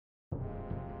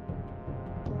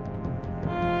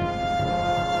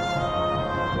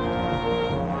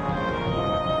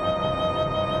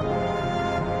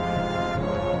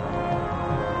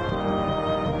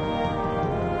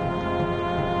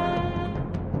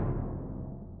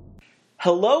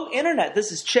Hello, Internet.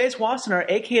 This is Chase Wassenaar,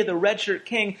 a.k.a. the Redshirt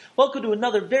King. Welcome to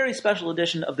another very special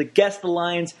edition of the Guess the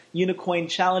Lines Unicoin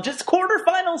Challenge. It's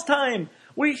quarterfinals time.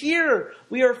 We're here.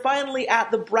 We are finally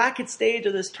at the bracket stage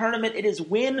of this tournament. It is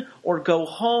win or go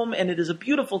home, and it is a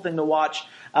beautiful thing to watch.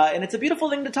 And it's a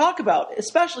beautiful thing to talk about,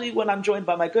 especially when I'm joined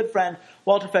by my good friend,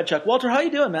 Walter Fedchuk. Walter, how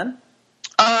you doing, man?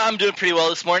 I'm doing pretty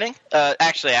well this morning.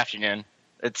 Actually, afternoon.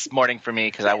 It's morning for me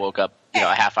because I woke up,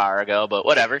 a half hour ago, but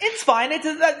whatever. It's fine.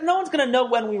 No one's going to know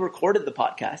when we recorded the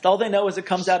podcast. All they know is it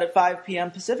comes out at 5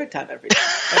 p.m. Pacific time every day.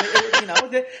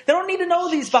 They don't need to know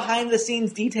these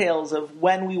behind-the-scenes details of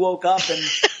when we woke up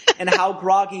and how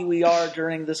groggy we are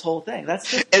during this whole thing.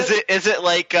 Is it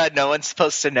like no one's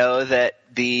supposed to know that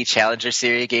the Challenger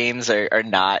Series games are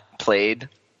not played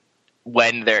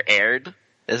when they're aired?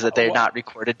 Is that they're not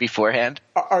recorded beforehand?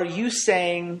 Are you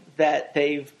saying that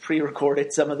they've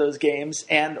pre-recorded some of those games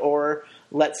and or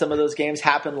let some of those games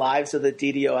happen live so that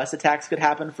DDoS attacks could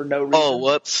happen for no reason?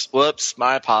 Oh, whoops.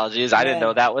 My apologies. I didn't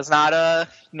know that was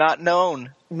not known.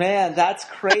 Man, that's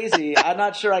crazy. I'm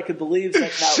not sure I could believe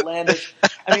such an outlandish.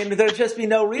 I mean, there'd just be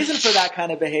no reason for that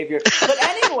kind of behavior. But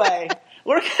anyway,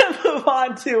 we're going to move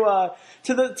on to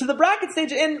the bracket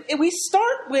stage, and we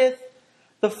start with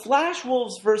the Flash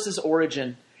Wolves versus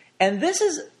Origin. And this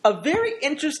is a very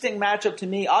interesting matchup to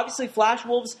me. Obviously, Flash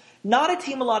Wolves, not a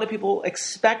team a lot of people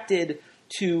expected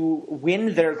to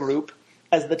win their group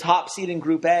as the top seed in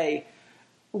Group A.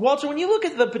 Walter, when you look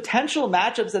at the potential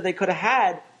matchups that they could have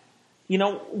had,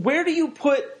 where do you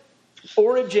put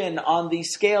Origin on the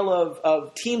scale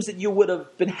of teams that you would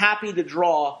have been happy to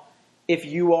draw if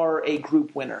you are a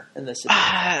group winner in this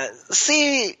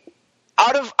situation?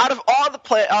 Out of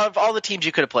all the teams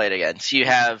you could have played against, you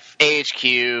have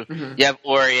AHQ, you have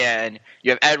Orion, you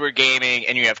have Edward Gaming,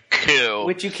 and you have Coup,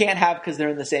 which you can't have because they're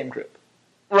in the same group.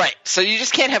 Right, so you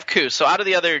just can't have Coup. So out of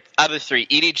the other three,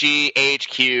 EDG,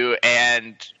 AHQ,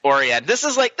 and Orion, this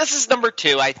is number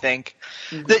 2, I think.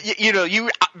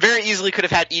 You very easily could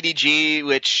have had EDG,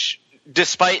 which,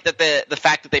 despite that the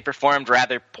fact that they performed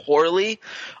rather poorly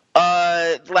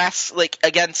against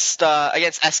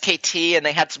SKT, and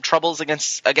they had some troubles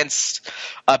against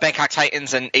Bangkok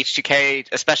Titans and H2K,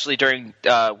 especially during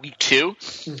week 2.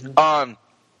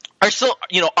 Are still,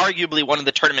 arguably one of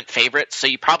the tournament favorites, so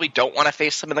you probably don't want to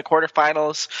face them in the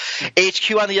quarterfinals.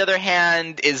 HQ, on the other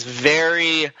hand, is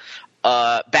very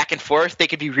back and forth. They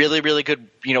could be really, really good,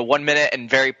 1 minute and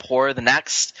very poor the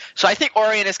next. So I think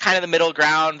Orion is kind of the middle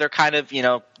ground. They're kind of,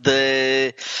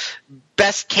 the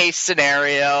best case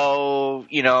scenario.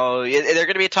 They're going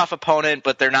to be a tough opponent,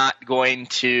 but they're not going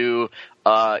to,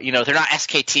 they're not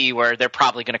SKT where they're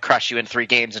probably going to crush you in 3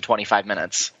 games in 25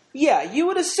 minutes. Yeah, you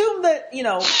would assume that,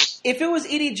 if it was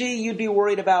EDG, you'd be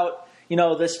worried about,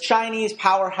 this Chinese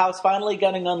powerhouse finally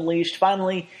getting unleashed,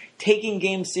 finally taking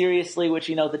games seriously, which,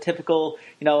 the typical,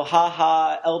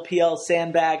 LPL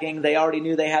sandbagging. They already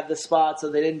knew they had the spot, so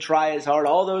they didn't try as hard.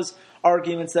 All those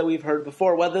arguments that we've heard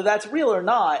before, whether that's real or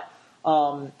not,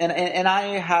 and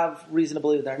I have reason to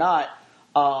believe they're not.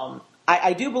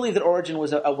 I do believe that Origin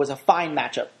was a fine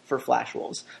matchup for Flash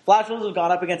Wolves. Flash Wolves have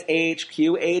gone up against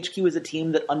AHQ. AHQ is a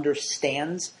team that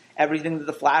understands everything that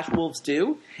the Flash Wolves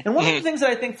do. And one of the things that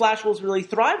I think Flash Wolves really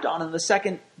thrived on in the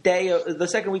second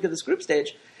week of this group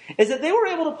stage is that they were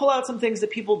able to pull out some things that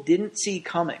people didn't see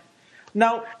coming.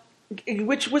 Now,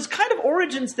 which was kind of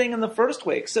Origin's thing in the first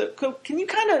week. So can you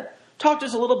kind of talk to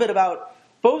us a little bit about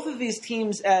both of these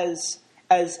teams as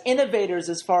innovators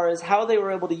as far as how they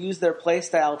were able to use their play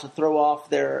style to throw off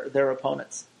their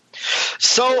opponents?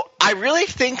 So I really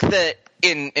think that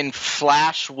in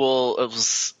Flash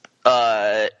Wolves'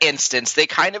 instance, they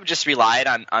kind of just relied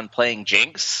on playing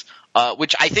Jinx,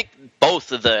 which I think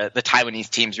both of the Taiwanese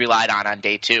teams relied on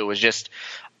day 2, was just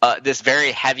this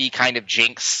very heavy kind of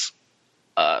Jinx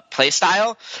play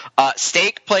style.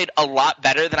 Stake played a lot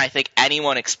better than I think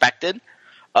anyone expected,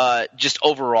 just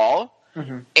overall.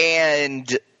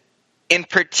 And in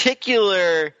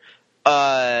particular,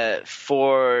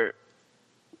 for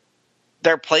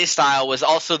their play style was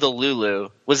also the Lulu.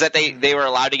 Was that they were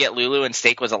allowed to get Lulu, and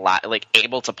Stake was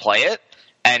able to play it,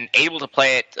 and able to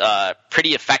play it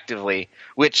pretty effectively,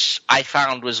 which I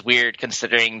found was weird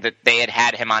considering that they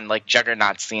had him on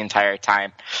Juggernauts the entire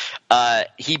time.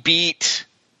 He beat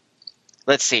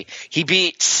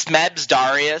Smeb's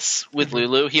Darius with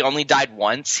Lulu. He only died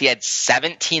once. He had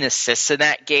 17 assists in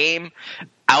that game.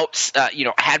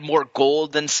 Had more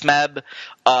gold than Smeb.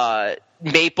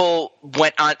 Maple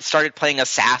started playing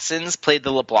Assassins, played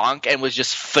the LeBlanc, and was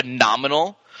just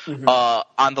phenomenal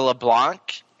on the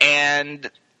LeBlanc. And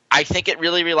I think it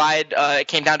really it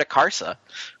came down to Karsa.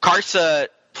 Karsa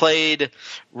played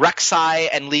Rek'Sai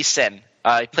and Lee Sin.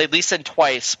 He played Lee Sin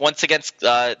twice, once against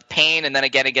Payne and then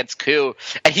again against Ku,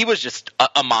 and he was just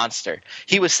a monster.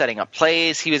 He was setting up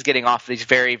plays. He was getting off these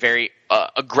very, very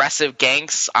aggressive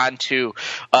ganks onto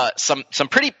some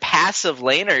pretty passive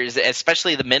laners,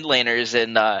 especially the mid laners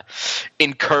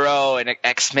in Kuro and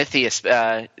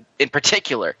Xmithie in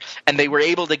particular. And they were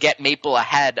able to get Maple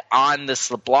ahead on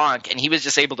this LeBlanc, and he was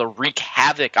just able to wreak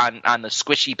havoc on the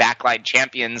squishy backline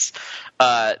champions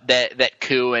that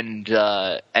Ku and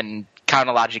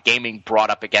Chronologic Gaming brought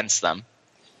up against them.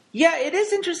 Yeah, it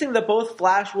is interesting that both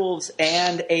Flash Wolves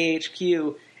and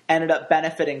AHQ ended up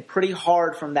benefiting pretty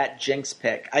hard from that Jinx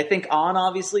pick. I think On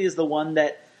obviously is the one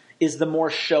that is the more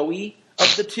showy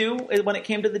of the two when it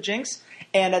came to the Jinx.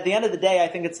 And at the end of the day, I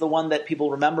think it's the one that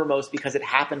people remember most because it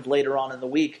happened later on in the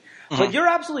week. Mm-hmm. But you're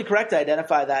absolutely correct to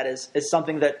identify that as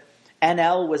something that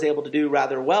NL was able to do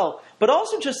rather well, but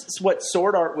also just what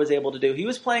Sword Art was able to do. He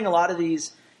was playing a lot of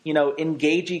these,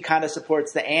 engagey kind of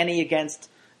supports. The Annie against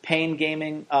Payne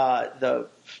Gaming, the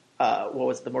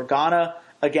Morgana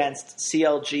against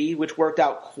CLG, which worked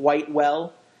out quite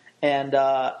well, and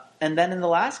then in the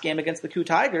last game against the Ku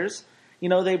Tigers,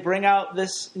 they bring out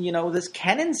this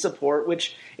Kennen support,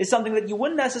 which is something that you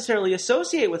wouldn't necessarily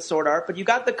associate with Sword Art, but you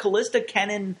got the Kalista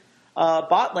Kennen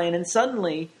bot lane, and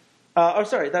suddenly. I'm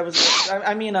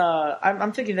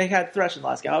thinking they had Thresh in the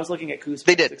last game. I was looking at Ku's.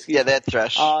 They did. Yeah, they had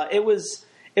Thresh. It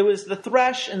was the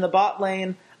Thresh in the bot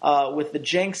lane with the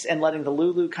Jinx and letting the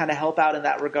Lulu kind of help out in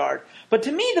that regard. But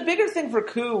to me, the bigger thing for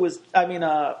Ku was,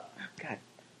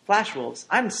 Flash Wolves.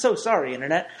 I'm so sorry,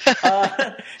 Internet.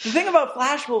 The thing about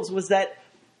Flash Wolves was that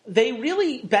they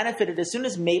really benefited as soon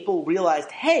as Maple realized,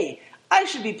 hey, I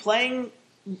should be playing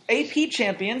AP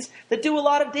champions that do a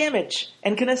lot of damage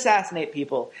and can assassinate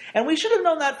people. And we should have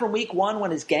known that from week 1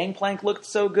 when his Gangplank looked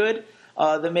so good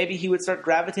that maybe he would start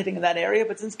gravitating in that area.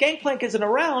 But since Gangplank isn't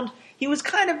around, he was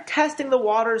kind of testing the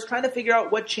waters, trying to figure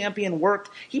out what champion worked.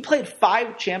 He played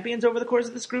 5 champions over the course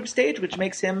of this group stage, which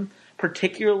makes him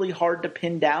particularly hard to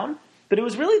pin down. But it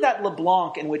was really that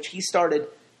LeBlanc in which he started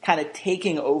kind of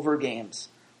taking over games.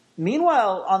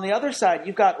 Meanwhile, on the other side,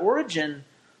 you've got Origen,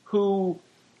 who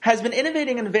has been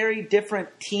innovating in very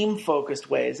different team-focused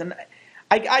ways. And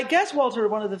I guess, Walter,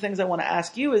 one of the things I want to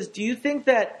ask you is, do you think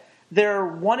that their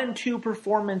 1 and 2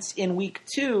 performance in week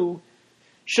 2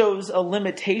 shows a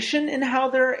limitation in how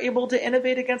they're able to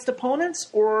innovate against opponents?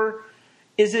 Or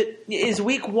is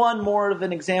week 1 more of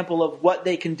an example of what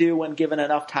they can do when given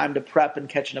enough time to prep and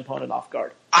catch an opponent off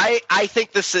guard? I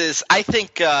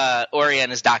think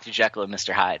Orion is Dr. Jekyll and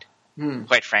Mr. Hyde,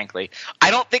 quite frankly. I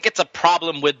don't think it's a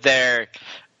problem with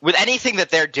anything that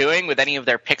they're doing, with any of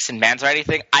their picks and bans or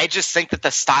anything. I just think that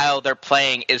the style they're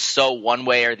playing is so one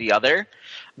way or the other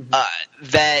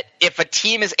that if a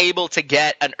team is able to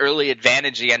get an early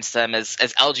advantage against them, as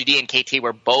LGD and KT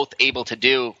were both able to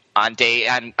do on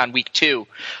week 2,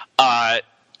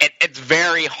 it's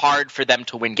very hard for them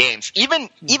to win games. Even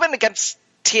against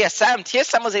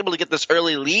TSM was able to get this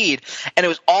early lead, and it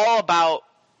was all about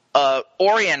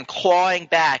Orion clawing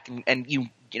back and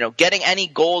getting any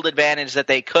gold advantage that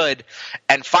they could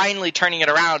and finally turning it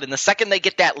around. And the second they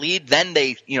get that lead, then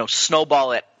they,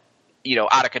 snowball it,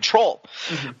 out of control.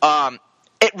 Mm-hmm.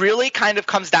 It really kind of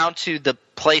comes down to the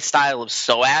play style of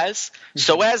Soaz. Mm-hmm.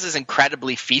 Soaz is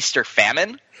incredibly feast or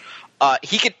famine.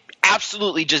 He could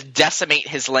absolutely just decimate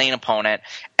his lane opponent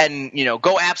and,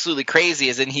 go absolutely crazy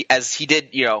as he did,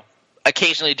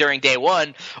 occasionally during day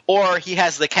 1, or he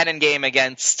has the Kennen game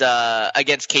against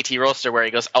KT Roaster where he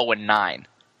goes 0-9.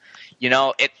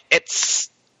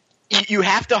 You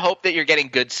have to hope that you're getting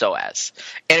good Soaz.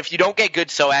 And if you don't get good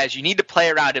Soaz, you need to play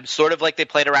around him sort of like they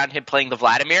played around him playing the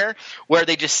Vladimir, where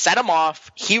they just set him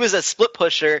off. He was a split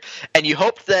pusher, and you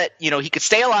hoped that, he could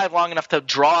stay alive long enough to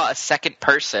draw a second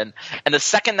person. And the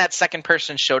second that second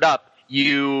person showed up,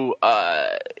 you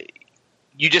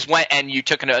just went and you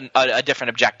took a different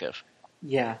objective.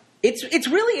 Yeah. It's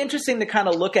really interesting to kind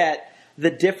of look at the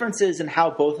differences in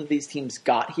how both of these teams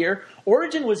got here.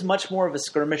 Origen was much more of a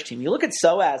skirmish team. You look at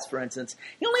Soaz, for instance.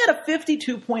 He only had a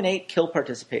 52.8 kill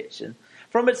participation.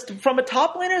 From a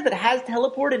top laner that has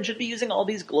teleport and should be using all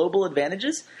these global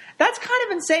advantages, that's kind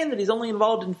of insane that he's only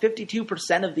involved in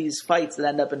 52% of these fights that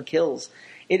end up in kills.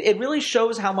 It really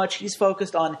shows how much he's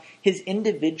focused on his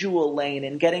individual lane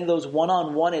and getting those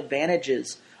one-on-one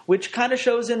advantages, which kind of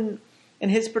shows in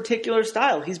his particular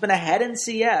style. He's been ahead in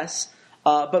CS,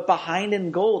 but behind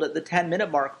in gold at the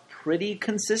 10-minute mark pretty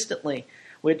consistently,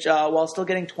 which while still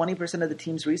getting 20% of the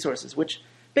team's resources, which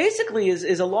basically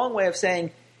is a long way of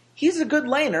saying he's a good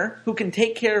laner who can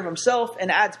take care of himself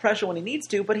and adds pressure when he needs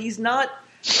to, but he's not,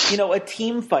 a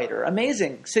team fighter.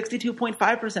 Amazing.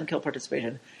 62.5% kill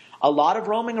participation. A lot of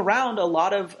roaming around, a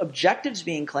lot of objectives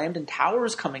being claimed and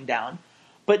towers coming down,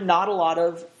 but not a lot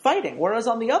of fighting. Whereas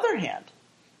on the other hand,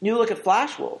 you look at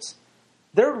Flash Wolves,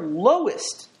 their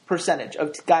lowest percentage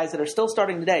of guys that are still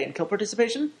starting today in kill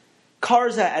participation,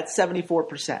 Karza at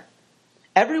 74%.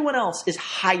 Everyone else is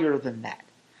higher than that,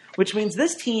 which means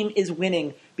this team is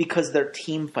winning because their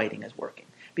team fighting is working,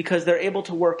 because they're able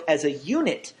to work as a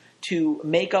unit to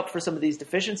make up for some of these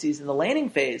deficiencies in the laning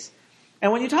phase.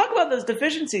 And when you talk about those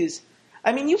deficiencies,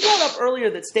 I mean, you brought up earlier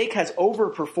that Stake has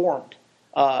overperformed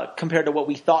compared to what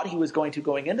we thought he was going to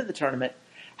going into the tournament.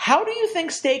 How do you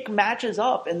think Stake matches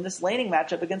up in this laning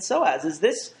matchup against Soaz? Is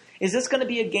this going to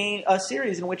be a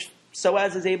series in which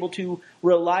Soaz is able to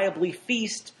reliably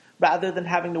feast rather than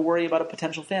having to worry about a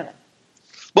potential famine?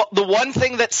 Well, the one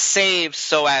thing that saves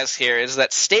Soaz here is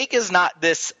that Stake is not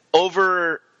this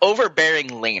overbearing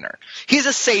laner. He's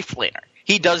a safe laner.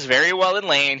 He does very well in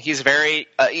lane. He's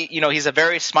he's a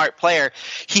very smart player.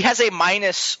 He has a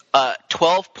minus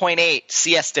 12.8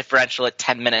 CS differential at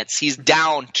 10 minutes. He's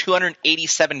down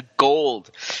 287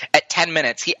 gold at 10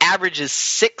 minutes. He averages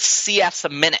 6 CS a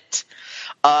minute.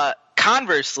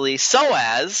 Conversely,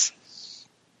 Soaz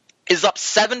is up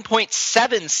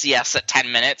 7.7 CS at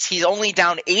 10 minutes. He's only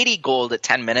down 80 gold at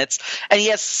 10 minutes, and he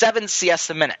has 7 CS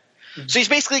a minute. Mm-hmm. So he's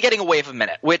basically getting a wave a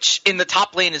minute, which in the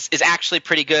top lane is actually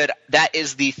pretty good. That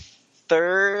is the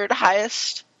third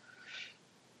highest?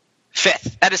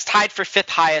 Fifth. That is tied for fifth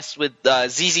highest with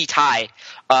ZZ Tai,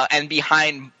 and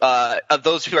behind of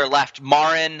those who are left,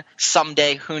 Marin,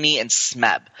 Someday, Huni, and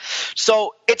Smeb.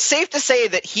 So it's safe to say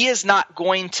that he is not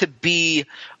going to be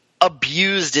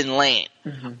abused in lane,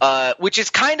 which is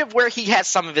kind of where he has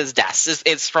some of his deaths.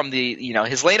 It's from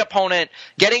his lane opponent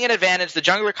getting an advantage, the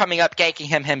jungler coming up, ganking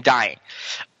him dying.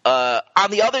 On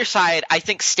the other side, I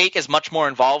think Stake is much more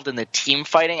involved in the team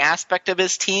fighting aspect of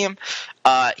his team.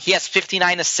 He has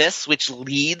 59 assists, which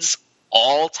leads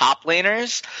all top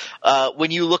laners. When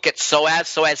you look at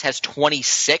Soaz has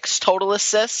 26 total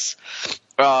assists.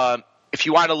 If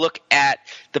you want to look at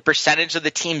the percentage of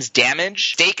the team's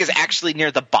damage, Stake is actually near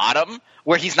the bottom,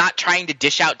 where he's not trying to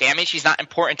dish out damage. He's not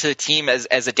important to the team as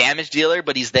a damage dealer,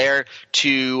 but he's there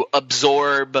to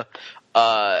absorb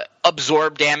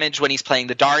damage when he's playing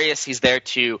the Darius. He's there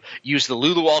to use the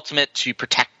Lulu ultimate to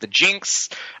protect the Jinx.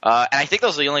 And I think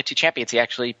those are the only two champions he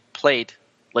actually played.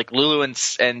 Like Lulu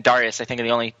and Darius, I think, are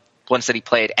the only ones that he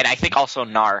played. And I think also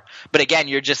Gnar. But again,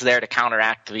 you're just there to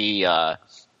counteract the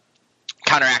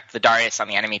Darius on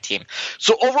the enemy team.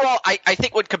 So overall, I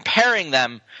think when comparing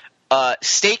them,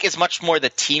 Stake is much more the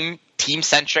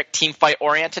team-centric, team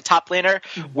fight-oriented top laner,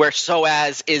 where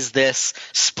Soaz is this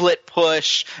split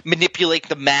push, manipulate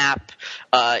the map,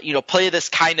 play this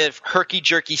kind of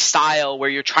herky-jerky style where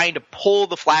you're trying to pull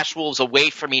the Flash Wolves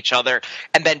away from each other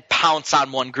and then pounce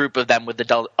on one group of them with the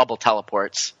double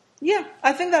teleports. Yeah,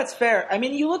 I think that's fair. I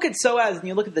mean, you look at Soaz and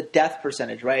you look at the death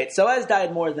percentage, right? Soaz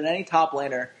died more than any top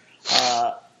laner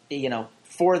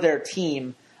for their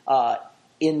team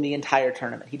in the entire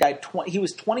tournament. He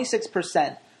was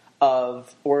 26%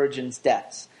 of Origin's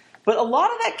deaths. But a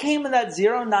lot of that came in that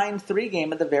 0-9-3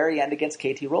 game at the very end against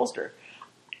KT Rolster.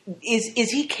 Is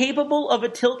he capable of a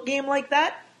tilt game like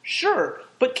that? Sure.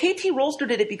 But KT Rolster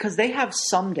did it because they have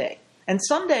Someday. And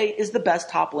Someday is the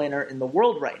best top laner in the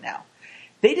world right now.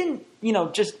 They didn't,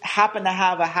 just happen to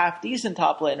have a half-decent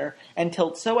top laner and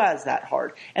tilt Soaz that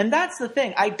hard. And that's the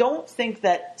thing. I don't think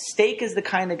that Stake is the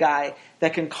kind of guy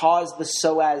that can cause the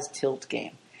Soaz tilt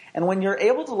game. And when you're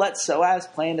able to let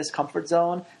Soaz play in his comfort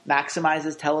zone, maximize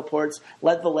his teleports,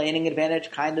 let the laning advantage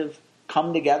kind of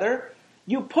come together,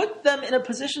 you put them in a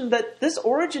position that this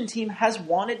Origin team has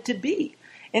wanted to be.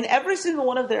 In every single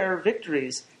one of their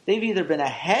victories, they've either been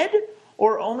ahead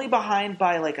or only behind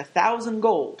by like 1,000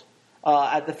 gold.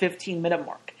 At the 15-minute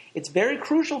mark. It's very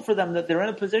crucial for them that they're in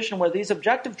a position where these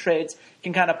objective trades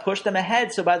can kind of push them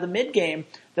ahead. So by the mid-game,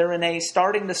 they're in a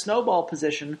starting to snowball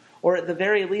position, or at the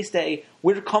very least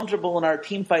we're comfortable in our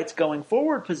team fights going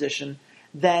forward position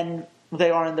than they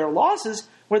are in their losses,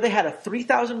 where they had a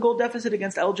 3,000 gold deficit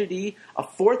against LGD, a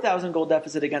 4,000 gold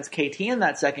deficit against KT in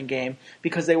that second game,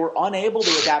 because they were unable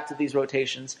to adapt to these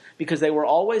rotations, because they were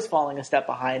always falling a step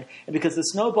behind, and because the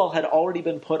snowball had already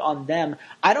been put on them.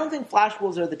 I don't think Flash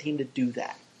Wolves are the team to do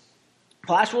that.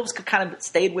 Flash Wolves kind of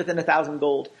stayed within 1,000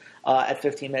 gold at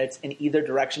 15 minutes in either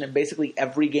direction in basically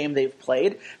every game they've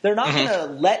played. They're not going to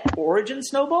let Origin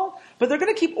snowball, but they're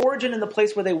going to keep Origin in the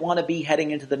place where they want to be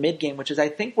heading into the mid-game, which is, I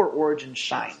think, where Origin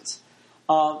shines.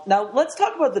 Now, let's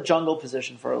talk about the jungle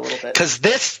position for a little bit. Because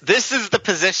this is the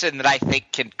position that I think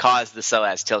can cause the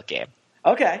Soaz tilt game.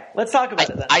 Okay, let's talk about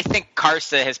it then. I think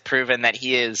Karsa has proven that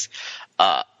he is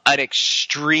an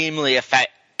extremely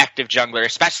active jungler,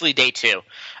 especially day 2.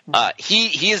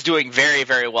 He is doing very,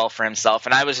 very well for himself,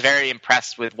 and I was very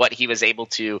impressed with what he was able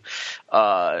to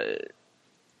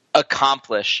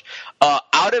accomplish.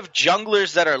 Out of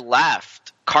junglers that are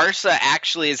left, Karsa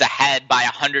actually is ahead by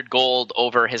 100 gold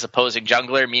over his opposing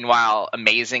jungler. Meanwhile,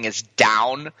 Amazing is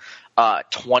down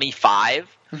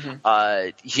 25.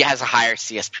 He has a higher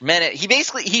CS per minute.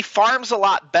 He farms a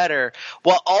lot better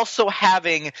while also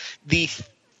having the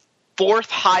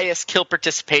 4th highest kill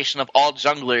participation of all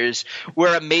junglers,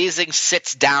 where Amazing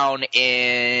sits down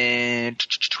in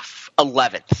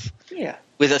 11th. Yeah.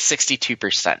 With a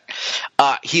 62%.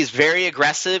 He's very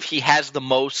aggressive. He has the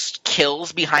most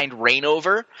kills behind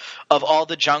Reignover of all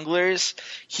the junglers.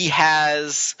 He's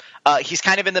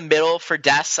kind of in the middle for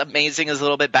deaths. Amazing is a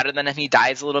little bit better than him. He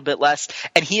dies a little bit less.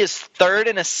 And he is 3rd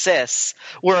in assists,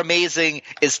 where Amazing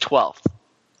is 12th.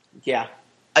 Yeah.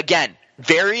 Again,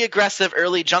 very aggressive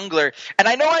early jungler. And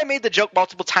I know I made the joke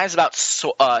multiple times about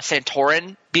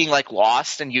Santorin being like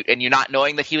lost and you not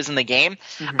knowing that he was in the game.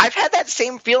 I've had that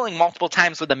same feeling multiple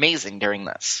times with Amazing during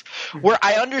this, where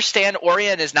I understand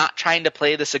Orion is not trying to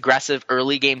play this aggressive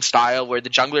early game style where the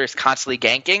jungler is constantly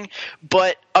ganking,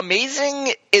 but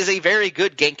Amazing is a very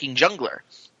good ganking jungler.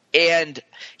 And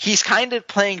he's kind of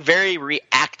playing very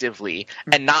reactively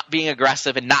and not being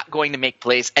aggressive and not going to make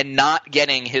plays and not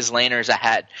getting his laners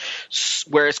ahead.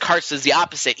 Whereas Karsa is the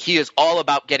opposite. He is all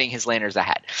about getting his laners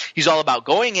ahead. He's all about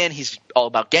going in. He's all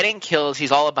about getting kills.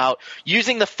 He's all about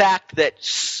using the fact that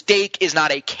Stake is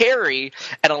not a carry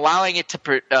and allowing it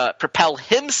to propel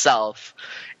himself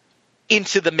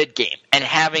into the mid game and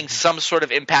having some sort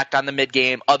of impact on the mid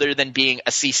game other than being a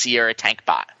CC or a tank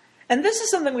bot. And this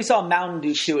is something we saw Mountain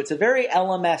do too. It's a very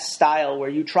LMS style where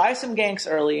you try some ganks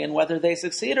early, and whether they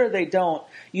succeed or they don't,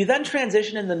 you then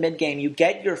transition in the mid game, you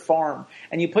get your farm,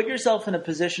 and you put yourself in a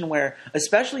position where,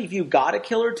 especially if you got a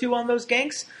kill or 2 on those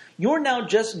ganks, you're now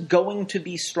just going to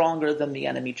be stronger than the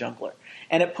enemy jungler.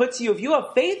 And it puts you, if you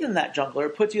have faith in that jungler,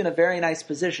 it puts you in a very nice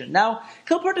position. Now,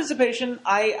 kill participation,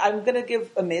 I'm going to give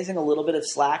Amazing a little bit of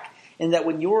slack in that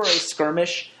when you're a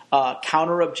skirmish,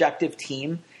 counter-objective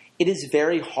team, it is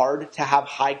very hard to have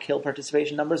high kill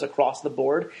participation numbers across the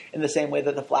board in the same way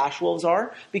that the Flash Wolves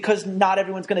are, because not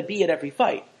everyone's going to be at every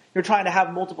fight. You're trying to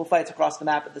have multiple fights across the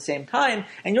map at the same time,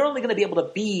 and you're only going to be able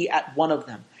to be at one of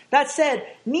them. That said,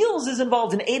 Niels is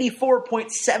involved in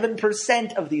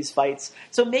 84.7% of these fights,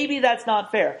 so maybe that's not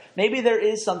fair. Maybe there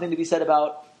is something to be said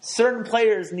about certain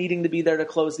players needing to be there to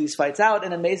close these fights out,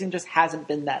 and Amazing just hasn't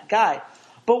been that guy.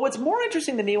 But what's more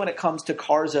interesting to me when it comes to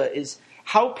Karsa is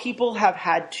how people have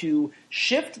had to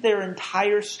shift their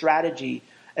entire strategy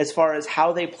as far as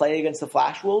how they play against the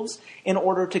Flash Wolves in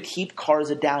order to keep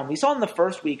Karsa down. We saw in the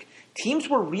first week, teams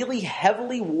were really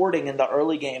heavily warding in the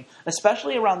early game,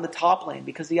 especially around the top lane,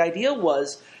 because the idea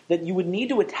was that you would need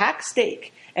to attack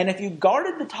Stake, and if you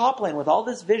guarded the top lane with all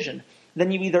this vision,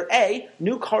 then you either A,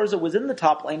 knew Karsa was in the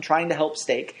top lane trying to help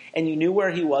Stake, and you knew where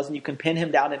he was and you can pin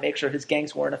him down and make sure his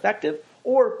ganks weren't effective,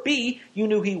 or B, you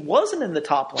knew he wasn't in the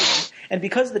top lane, and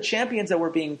because the champions that were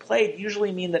being played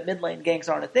usually mean that mid lane ganks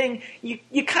aren't a thing,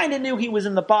 you kind of knew he was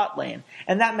in the bot lane,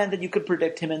 and that meant that you could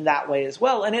predict him in that way as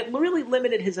well, and it really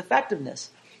limited his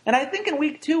effectiveness. And I think in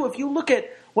week 2, if you look at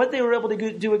what they were able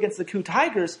to do against the Ku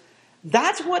Tigers,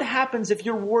 that's what happens if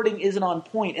your warding isn't on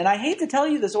point. And I hate to tell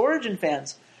you this, Origin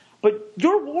fans, but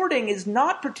your warding is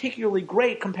not particularly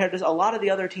great compared to a lot of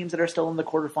the other teams that are still in the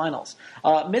quarterfinals.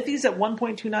 Mithy's at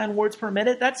 1.29 wards per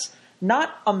minute. That's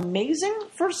not amazing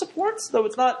for supports, though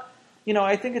it's not,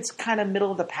 I think it's kind of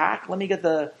middle of the pack. Let me get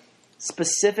the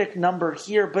specific number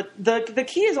here. But the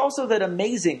key is also that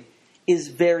Amazing is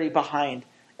very behind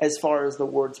as far as the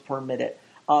wards per minute.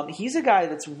 He's a guy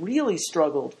that's really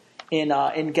struggled in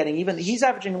getting even, he's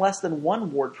averaging less than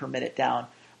 1 ward per minute down,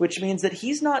 which means that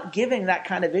he's not giving that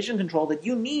kind of vision control that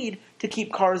you need to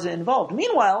keep Karsa involved.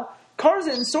 Meanwhile,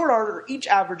 Karsa and Sword Art are each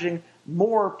averaging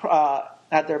more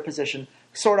at their position.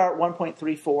 Sword Art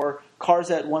 1.34,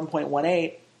 Karsa at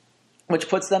 1.18, which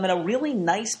puts them in a really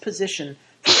nice position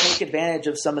to take advantage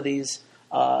of some of these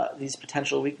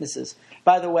potential weaknesses.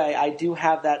 By the way, I do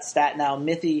have that stat now.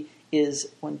 Mithy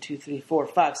is 1, 2, 3, 4,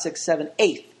 5, 6, 7,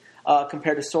 8th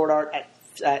compared to Sword Art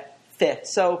at 5th.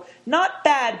 So not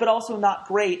bad, but also not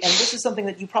great. And this is something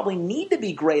that you probably need to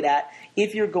be great at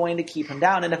if you're going to keep him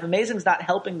down. And if Amazing's not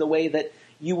helping the way that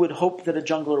you would hope that a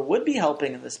jungler would be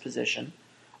helping in this position,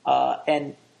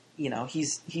 and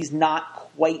he's not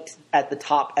quite at the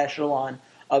top echelon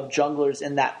of junglers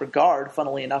in that regard.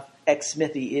 Funnily enough,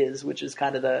 Smithy is, which is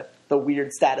kind of the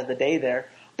weird stat of the day there.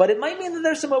 But it might mean that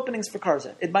there's some openings for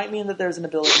Karsa. It might mean that there's an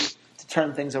ability to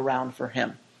turn things around for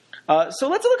him. So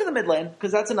let's look at the mid lane,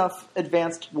 because that's enough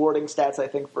advanced warding stats, I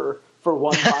think, for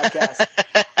one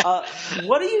podcast.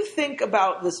 What do you think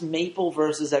about this Maple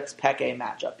versus Xpeke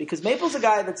matchup? Because Maple's a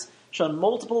guy that's shown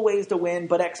multiple ways to win,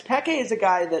 but Xpeke is a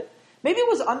guy that maybe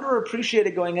was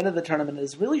underappreciated going into the tournament and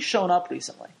has really shown up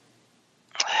recently.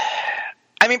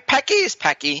 I mean, Peke is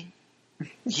Peke.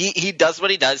 He does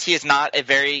what he does. He is not a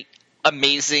very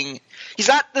amazing – he's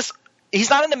not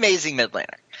an amazing mid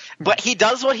laner. But he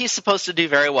does what he's supposed to do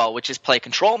very well, which is play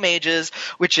control mages,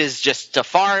 which is just to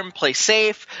farm, play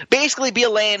safe, basically be a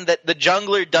lane that the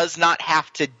jungler does not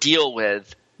have to deal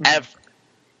with ever.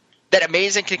 That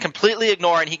Amazing can completely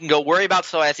ignore, and he can go worry about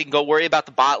Soaz, he can go worry about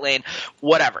the bot lane,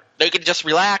 whatever. They can just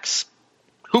relax.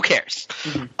 Who cares?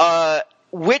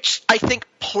 Which I think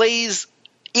plays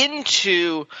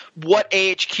into what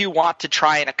AHQ want to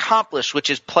try and accomplish, which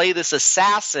is play this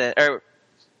assassin – or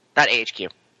not AHQ.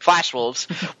 Flash Wolves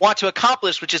want to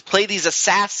accomplish, which is play these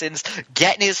assassins,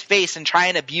 get in his face, and try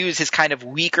and abuse his kind of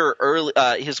weaker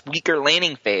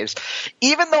laning phase.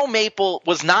 Even though Maple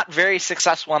was not very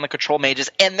successful on the control mages,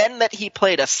 and then that he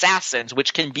played assassins,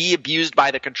 which can be abused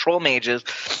by the control mages,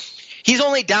 he's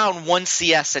only down 1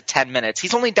 CS at 10 minutes.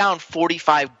 He's only down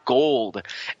 45 gold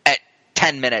at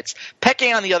 10 minutes.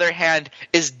 Peke, on the other hand,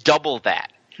 is double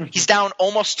that. He's down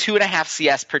almost 2.5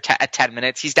 CS at 10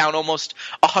 minutes. He's down almost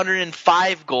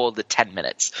 105 gold at 10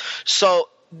 minutes. So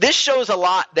this shows a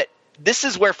lot that this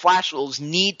is where Flash Wolves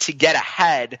need to get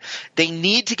ahead. They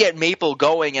need to get Maple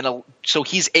going, so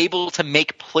he's able to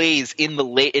make plays in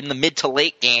the mid to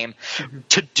late game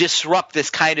to disrupt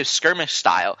this kind of skirmish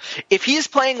style. If he's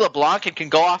playing LeBlanc and can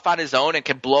go off on his own and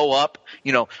can blow up,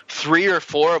 3 or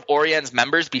 4 of Orien's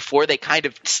members before they kind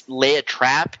of lay a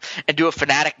trap and do a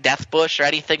Fnatic death bush or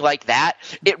anything like that,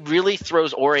 it really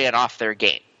throws Orien off their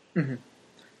game. Mm-hmm.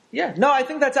 Yeah, no, I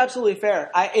think that's absolutely fair.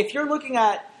 If you're looking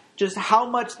at just how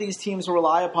much these teams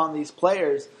rely upon these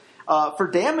players, for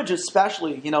damage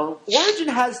especially, Origin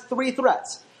has 3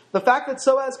 threats. The fact that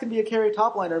Soaz can be a carry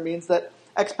top liner means that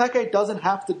Xpeke doesn't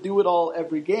have to do it all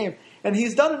every game. And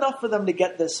he's done enough for them to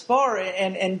get this far.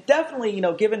 And definitely,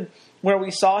 given where we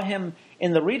saw him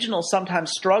in the regional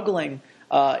sometimes struggling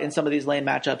in some of these lane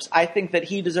matchups, I think that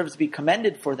he deserves to be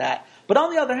commended for that. But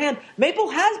on the other hand, Maple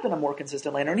has been a more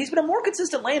consistent laner, and he's been a more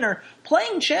consistent laner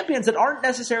playing champions that aren't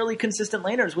necessarily consistent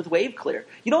laners with wave clear.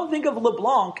 You don't think of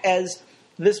LeBlanc as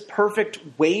this perfect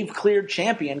wave-cleared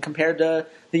champion compared to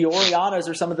the Oriannas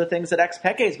or some of the things that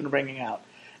Xpeke has been bringing out.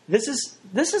 This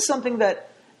is something that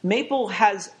Maple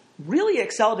has really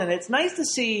excelled in. It's nice to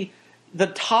see the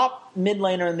top mid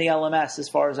laner in the LMS, as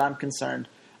far as I'm concerned,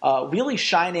 really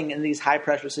shining in these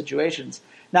high-pressure situations.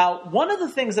 Now, one of the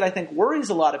things that I think worries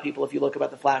a lot of people, if you look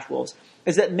about the Flash Wolves,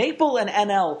 is that Maple and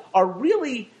NL are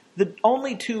really the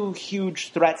only 2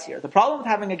 huge threats here. The problem with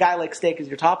having a guy like Stake as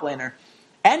your top laner,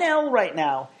 NL right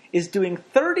now is doing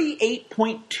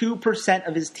 38.2%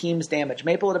 of his team's damage.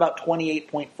 Maple at about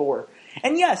 28.4%.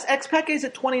 And yes, Xpeke is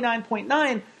at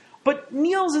 29.9%, but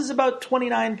Niels is about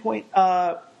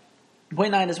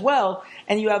 29.9 as well,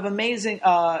 and you have Amazing,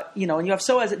 and you have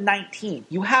Soaz at 19.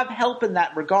 You have help in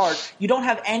that regard. You don't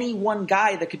have any one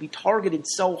guy that could be targeted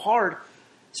so hard.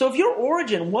 So if you're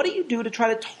Origin, what do you do to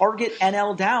try to target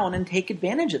NL down and take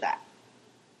advantage of that?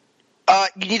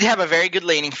 You need to have a very good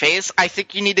laning phase. I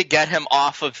think you need to get him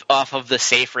off of the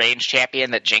safe range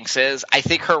champion that Jinx is. I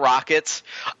think her rockets.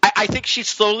 I think she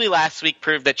slowly last week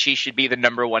proved that she should be the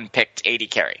number 1 picked AD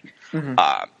carry. Mm-hmm.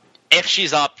 If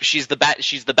she's up, she's the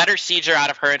better sieger out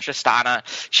of her and Tristana.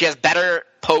 She has better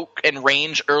poke and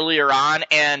range earlier on,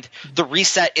 and the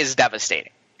reset is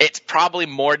devastating. It's probably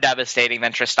more devastating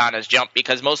than Tristana's jump,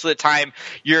 because most of the time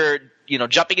you're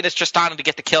jumping into Tristana to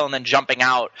get the kill and then jumping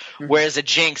out, whereas a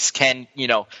Jinx can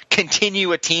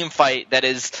continue a team fight that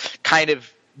is kind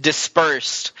of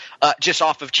dispersed just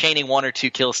off of chaining 1 or 2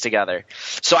 kills together.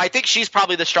 So I think she's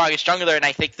probably the strongest jungler, and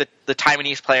I think that the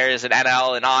Taiwanese players and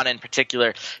NL and On in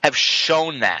particular have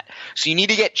shown that. So you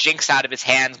need to get Jinx out of his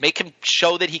hands, make him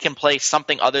show that he can play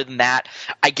something other than that.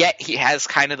 I get he has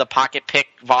kind of the pocket pick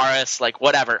Varus,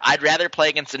 whatever. I'd rather play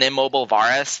against an immobile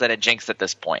Varus than a Jinx at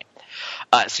this point.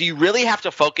 So you really have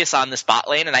to focus on this bot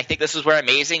lane, and I think this is where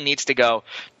Amazing needs to go.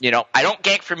 I don't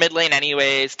gank for mid lane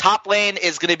anyways. Top lane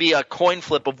is going to be a coin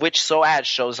flip of which Soaz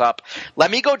shows up.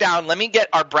 Let me go down. Let me get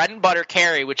our bread and butter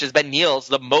carry, which has been Niels,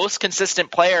 the most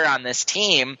consistent player on this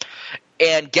team,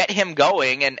 and get him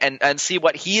going and see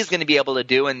what he's going to be able to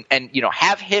do, and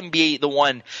have him be the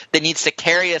one that needs to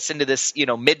carry us into this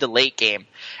mid to late game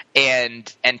and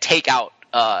take out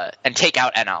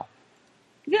NL.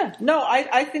 Yeah, no,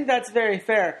 I think that's very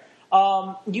fair.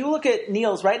 You look at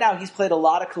Niels right now; he's played a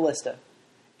lot of Kalista,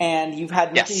 And you've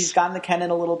had Mickey, he's gotten the Kennen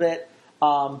a little bit,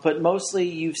 but mostly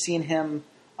you've seen him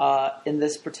in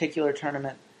this particular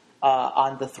tournament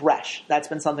on the Thresh. That's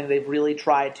been something they've really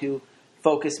tried to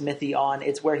focus Mithy on.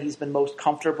 It's where he's been most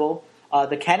comfortable.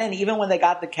 The Kennen, even when they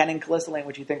got the Kennen Kalista lane,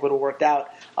 which you think would have worked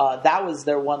out, that was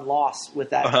their one loss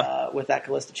with that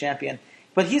Kalista champion.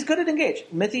 But he's good at engage.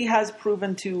 Mithy has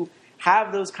proven to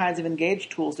have those kinds of engage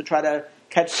tools to try to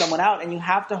catch someone out, and you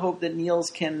have to hope that Niels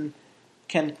can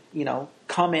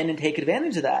come in and take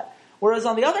advantage of that. Whereas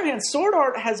on the other hand, Sword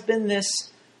Art has been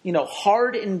this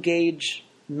hard engage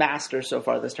master so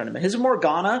far this tournament. His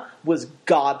Morgana was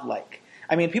godlike.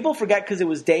 I mean, people forget because it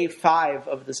was day 5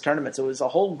 of this tournament, so it was a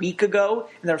whole week ago,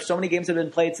 and there are so many games that have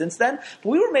been played since then. But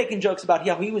we were making jokes about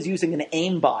how he was using an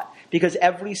aimbot because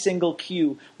every single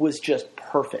Q was just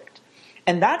perfect.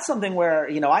 And that's something where,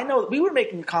 I know we were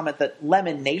making a comment that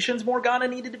Lemon Nation's Morgana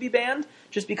needed to be banned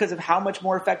just because of how much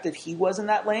more effective he was in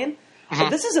that lane. Mm-hmm.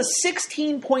 This is a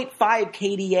 16.5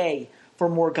 KDA for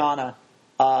Morgana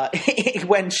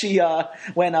when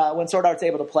Sword Art's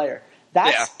able to play her.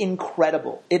 That's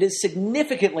incredible. It is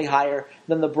significantly higher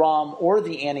than the Braum or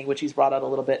the Annie, which he's brought out a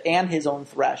little bit, and his own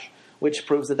Thresh, which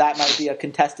proves that might be a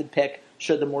contested pick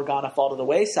should the Morgana fall to the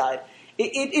wayside.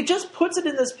 It just puts it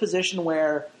in this position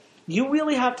where you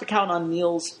really have to count on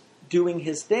Niels doing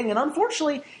his thing. And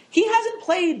unfortunately, he hasn't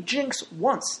played Jinx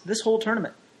once this whole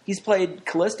tournament. He's played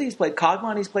Kalista, he's played Kog'Maw,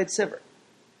 and he's played Sivir.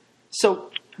 So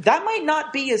that might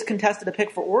not be as contested a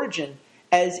pick for Origin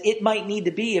as it might need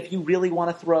to be if you really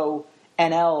want to throw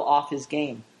NL off his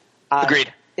game.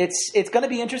 Agreed. It's going to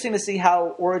be interesting to see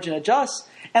how Origin adjusts.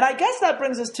 And I guess that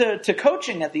brings us to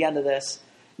coaching at the end of this.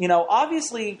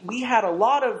 Obviously, we had a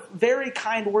lot of very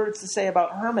kind words to say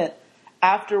about Hermit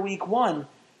after week 1.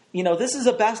 This is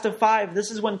a best of 5. This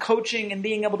is when coaching and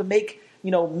being able to make,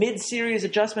 mid-series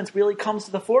adjustments really comes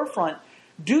to the forefront.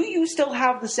 Do you still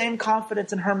have the same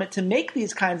confidence in Hermit to make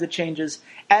these kinds of changes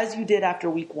as you did after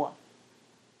week 1?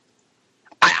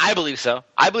 I believe so.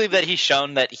 I believe that he's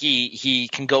shown that he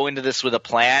can go into this with a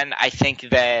plan. I think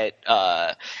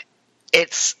that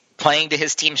it's playing to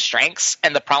his team's strengths,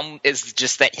 and the problem is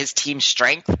just that his team's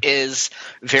strength is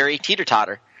very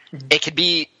teeter-totter. Mm-hmm.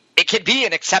 It could be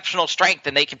an exceptional strength,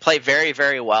 and they can play very,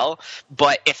 very well,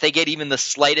 but if they get even the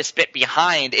slightest bit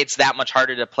behind, it's that much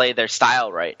harder to play their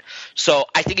style right. So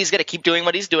I think he's going to keep doing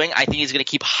what he's doing. I think he's going to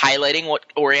keep highlighting what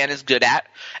Orianna is good at,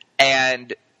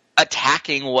 and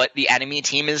attacking what the enemy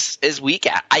team is weak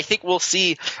at. I think we'll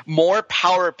see more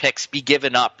power picks be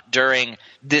given up during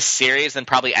this series than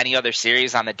probably any other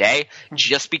series on the day,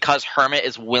 just because Hermit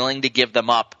is willing to give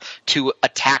them up to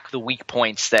attack the weak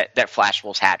points that Flash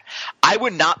Wolves had. I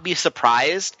would not be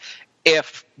surprised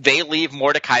if they leave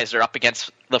Mordekaiser up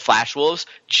against the Flash Wolves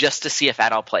just to see if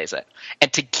NL plays it,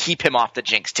 and to keep him off the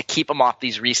Jinx, to keep him off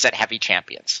these reset-heavy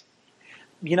champions.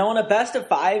 In a best of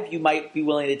 5, you might be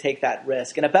willing to take that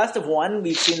risk. In a best of 1,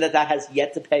 we've seen that has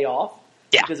yet to pay off.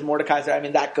 Yeah. Because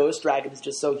Mordekaiser, that Ghost Dragon is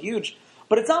just so huge.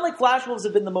 But it's not like Flash Wolves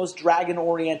have been the most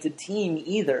dragon-oriented team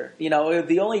either.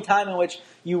 The only time in which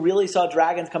you really saw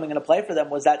dragons coming into play for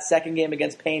them was that second game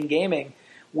against Pain Gaming,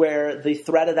 where the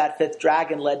threat of that 5th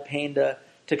dragon led Pain to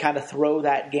kind of throw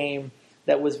that game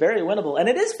that was very winnable. And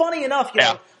it is funny enough,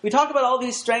 we talk about all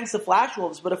these strengths of Flash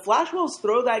Wolves, but if Flash Wolves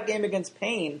throw that game against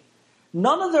Pain,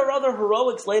 none of their other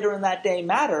heroics later in that day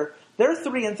matter. They're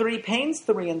 3-3, Pain's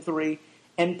 3-3,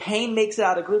 and Pain makes it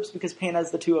out of groups because Pain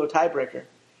has the 2-0 tiebreaker.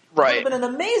 Right. It's been an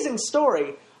amazing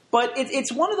story, but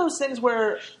it's one of those things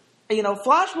where,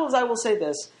 Flash Wolves, I will say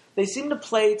this, they seem to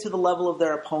play to the level of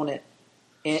their opponent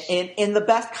in the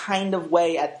best kind of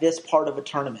way at this part of a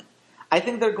tournament. I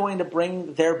think they're going to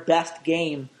bring their best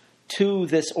game to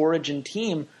this Origin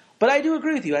team, but I do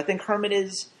agree with you. I think Hermit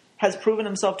has proven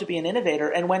himself to be an innovator,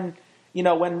 and when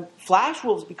Flash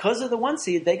Wolves, because of the 1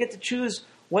 seed, they get to choose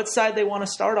what side they want to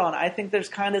start on. I think there's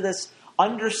kind of this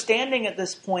understanding at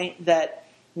this point that,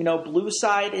 blue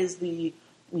side is the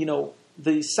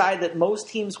side that most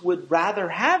teams would rather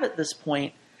have at this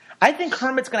point. I think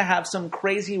Hermit's going to have some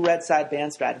crazy red side ban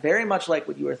strat, very much like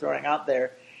what you were throwing out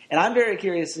there. And I'm very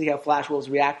curious to see how Flash Wolves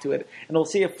react to it. And we'll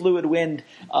see if Fluid Wind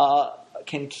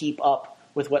can keep up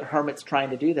with what Hermit's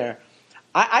trying to do there.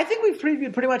 I think we've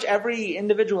previewed pretty much every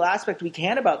individual aspect we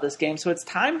can about this game, so it's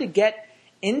time to get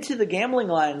into the gambling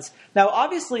lines. Now,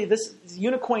 obviously, this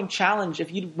Unicoin Challenge,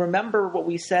 if you remember what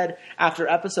we said after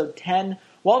episode 10,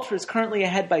 Walter is currently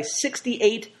ahead by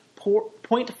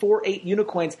 68.48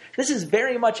 Unicoins. This is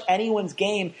very much anyone's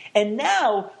game, and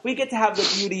now we get to have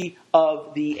the beauty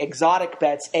of the exotic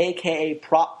bets, a.k.a.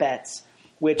 prop bets,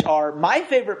 which are my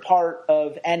favorite part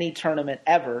of any tournament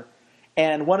ever.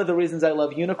 And one of the reasons I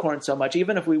love Unicorn so much,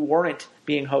 even if we weren't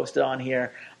being hosted on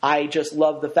here, I just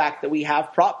love the fact that we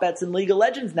have prop bets in League of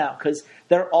Legends now, because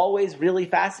they're always really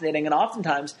fascinating, and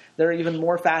oftentimes they're even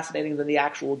more fascinating than the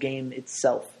actual game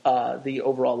itself, the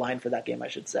overall line for that game, I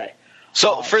should say.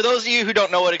 So for those of you who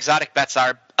don't know what exotic bets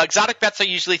are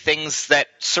usually things that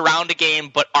surround a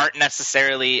game but aren't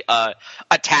necessarily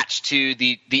attached to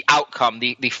the outcome,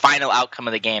 the final outcome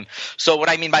of the game. So what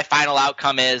I mean by final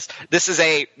outcome is this is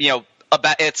a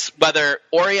bet. It's whether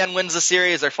Orion wins the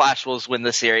series or Flash Wolves win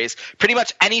the series. Pretty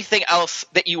much anything else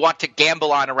that you want to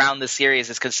gamble on around the series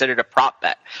is considered a prop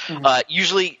bet. Mm-hmm.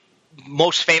 Usually,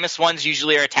 most famous ones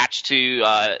usually are attached to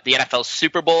the NFL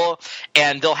Super Bowl,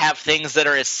 and they'll have things that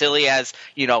are as silly as,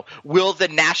 will the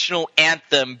national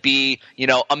anthem be,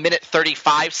 a minute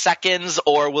 35 seconds,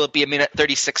 or will it be a minute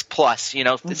 36 plus?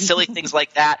 Silly things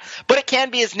like that. But it can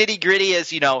be as nitty gritty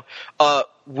as,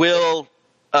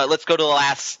 let's go to the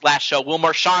last show. Will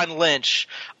Marshawn Lynch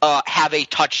have a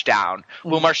touchdown?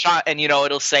 Will Marshawn, and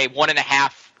it'll say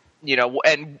 1.5.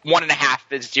 And 1.5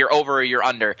 is your over or your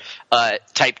under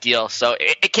type deal. So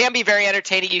it can be very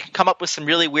entertaining. You can come up with some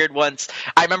really weird ones.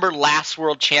 I remember last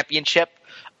World Championship,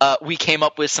 we came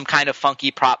up with some kind of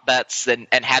funky prop bets and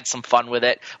had some fun with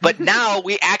it. But now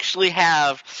we actually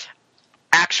have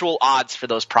actual odds for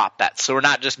those prop bets. So we're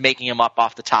not just making them up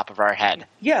off the top of our head.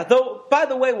 Yeah, though, by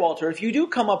the way, Walter, if you do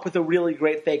come up with a really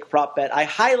great fake prop bet, I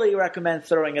highly recommend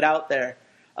throwing it out there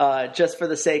just for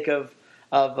the sake of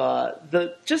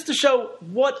just to show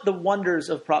what the wonders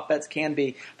of prop bets can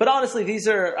be. But honestly, these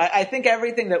are, I think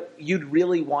everything that you'd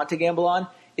really want to gamble on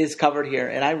is covered here,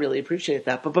 and I really appreciate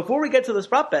that. But before we get to those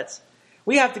prop bets,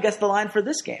 we have to guess the line for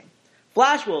this game.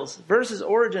 Flash Wolves versus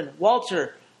Origin.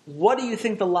 Walter, what do you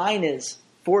think the line is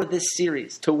for this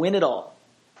series to win it all?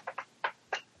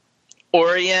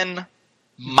 Orion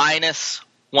minus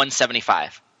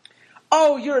 175.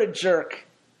 Oh, you're a jerk.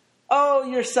 Oh,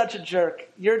 you're such a jerk.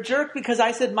 You're a jerk because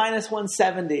I said minus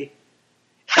 170.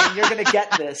 And you're going to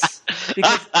get this.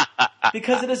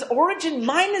 Because it is Origin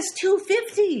minus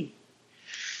 250.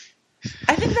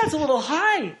 I think that's a little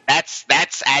high.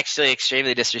 That's actually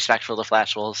extremely disrespectful to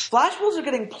Flash Wolves. Flash Wolves are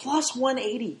getting plus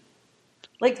 180.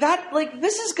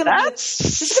 This is going to be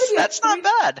That's not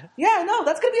bad. Yeah, no,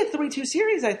 that's going to be a 3-2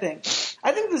 series, I think.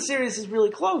 I think the series is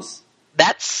really close.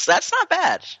 That's not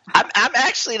bad. I'm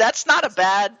actually, that's not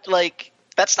bad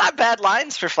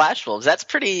lines for Flash Wolves. That's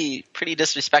pretty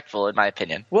disrespectful in my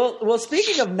opinion. Well,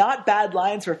 speaking of not bad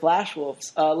lines for Flash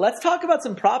Wolves, let's talk about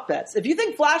some prop bets. If you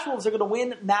think Flash Wolves are going to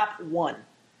win map 1,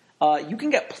 you can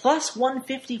get plus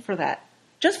 150 for that,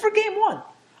 just for game 1.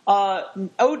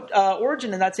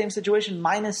 Origin in that same situation,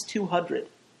 minus 200.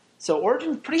 So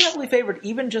Origin pretty heavily favored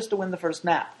even just to win the first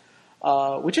map,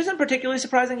 which isn't particularly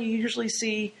surprising. You usually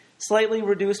see slightly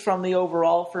reduced from the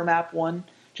overall for map 1,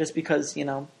 just because,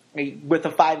 with a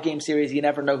 5-game series, you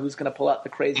never know who's going to pull out the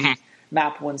crazy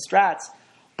map 1 strats.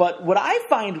 But what I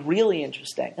find really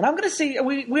interesting, and I'm going to see,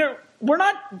 we're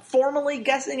not formally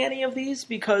guessing any of these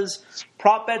because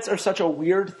prop bets are such a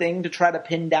weird thing to try to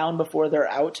pin down before they're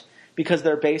out, because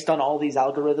they're based on all these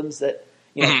algorithms that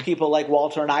people like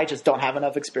Walter and I just don't have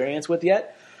enough experience with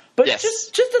yet. But yes.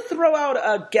 just to throw out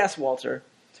a guess, Walter,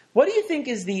 what do you think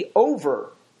is the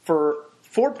over for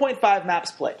 4.5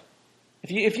 maps played?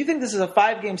 If you think this is a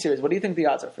 5-game series, what do you think the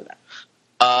odds are for that?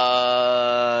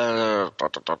 I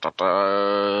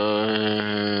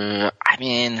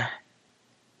mean,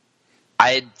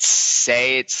 I'd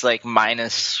say it's like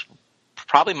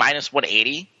probably minus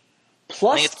 180.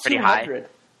 Plus I think it's pretty 200. High.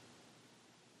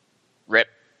 Rip.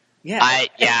 Yeah.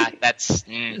 That's.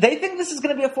 They think this is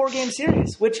going to be a 4-game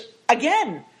series, which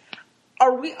again,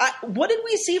 what did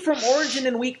we see from Origin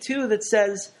in week 2 that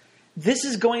says this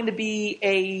is going to be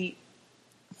a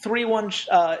 3-1,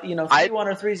 3-1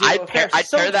 or 3-0? I'd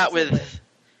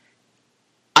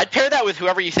pair that with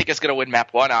whoever you think is going to win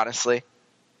map 1. Honestly.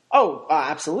 Oh,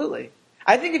 absolutely.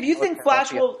 I think if you think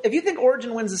if you think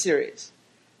Origin wins the series,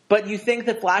 but you think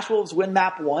that Flash Wolves win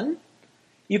map 1,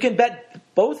 you can bet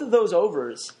both of those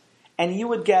overs, and you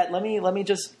would get. Let me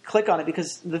just click on it,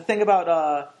 because the thing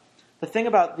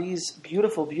about these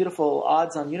beautiful, beautiful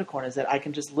odds on Unicorn is that I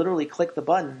can just literally click the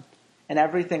button, and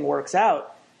everything works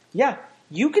out. Yeah,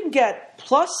 you can get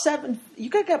 +7. You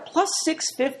could get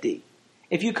 +650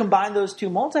 if you combine those two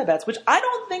multi bets, which I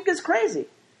don't think is crazy.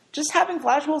 Just having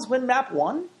Flash Wolves win map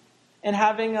 1 and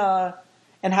having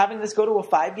this go to a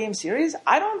 5-game series,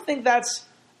 I don't think that's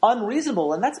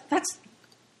unreasonable, and I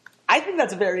think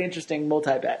that's a very interesting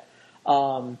multi-bet.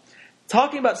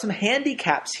 Talking about some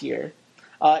handicaps here,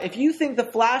 if you think the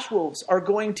Flash Wolves are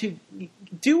going to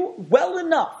do well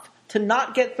enough to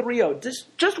not get 3-0,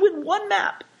 just win one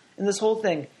map in this whole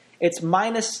thing, it's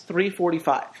minus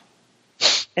 345.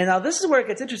 And now this is where it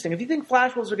gets interesting. If you think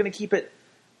Flash Wolves are going to keep it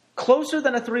closer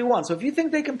than a 3-1, so if you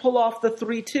think they can pull off the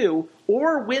 3-2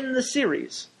 or win the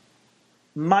series,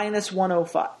 minus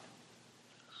 105.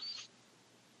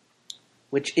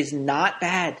 Which is not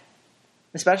bad.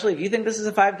 Especially if you think this is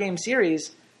a 5-game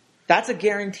series, that's a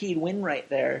guaranteed win right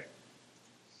there,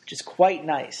 which is quite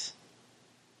nice.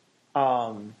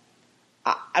 Do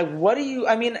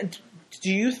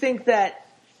you think that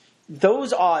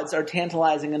those odds are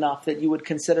tantalizing enough that you would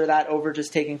consider that over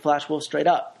just taking Flash Wolves straight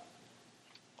up?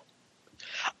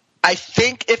 I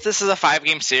think if this is a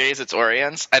 5-game series, it's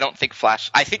Orions.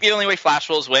 I think the only way Flash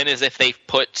Wolves win is if they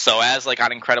put Soaz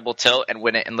on incredible tilt and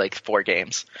win it in 4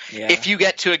 games. Yeah. If you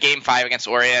get to a game 5 against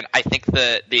Orion, I think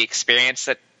the experience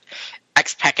that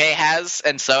Xpeke has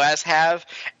and Soaz have,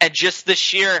 and just the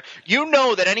sheer,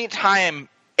 that any time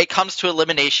it comes to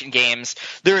elimination games,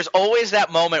 there is always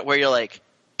that moment where you're like,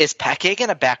 is Peke going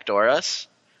to backdoor us?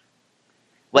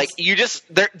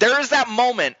 There is that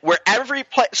moment where every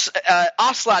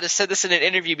Ocelot has said this in an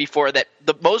interview before, that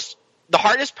the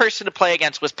hardest person to play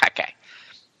against was Peke.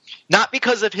 Not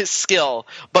because of his skill,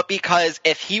 but because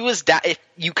if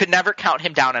you could never count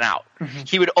him down and out. Mm-hmm.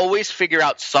 He would always figure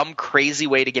out some crazy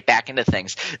way to get back into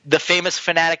things. The famous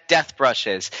Fnatic death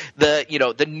brushes, the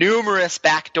numerous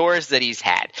backdoors that he's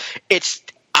had.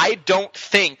 I don't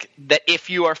think that if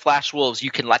you are Flash Wolves,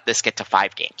 you can let this get to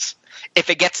 5 games. If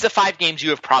it gets to 5 games,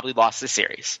 you have probably lost the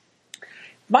series.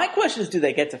 My question is, do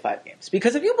they get to 5 games?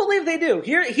 Because if you believe they do,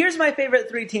 here's my favorite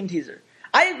 3-team teaser.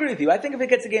 I agree with you. I think if it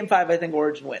gets to game 5, I think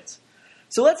Origin wins.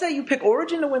 So let's say you pick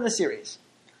Origin to win the series,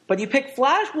 but you pick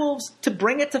Flash Wolves to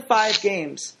bring it to 5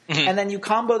 games, mm-hmm. and then you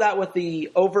combo that with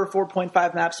the over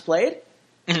 4.5 maps played.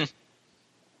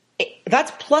 Mm-hmm.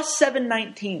 That's plus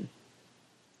 719.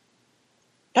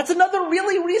 That's another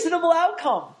really reasonable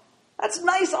outcome. That's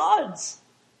nice odds.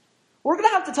 We're going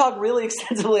to have to talk really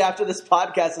extensively after this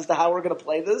podcast as to how we're going to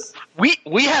play this.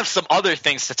 We have some other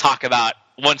things to talk about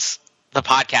once the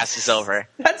podcast is over.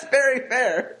 That's very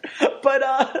fair. But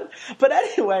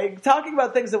anyway, talking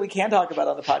about things that we can talk about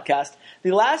on the podcast,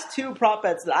 the last 2 prop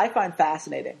bets that I find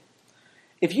fascinating.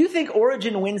 If you think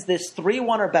Origin wins this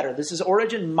 3-1 or better, this is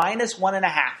Origin minus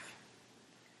 1.5.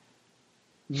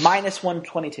 Minus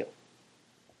 122.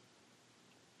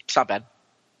 It's not bad.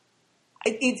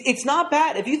 It's not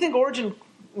bad. If you think Origin,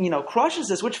 crushes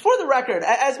this, which for the record,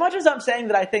 as much as I'm saying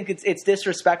that I think it's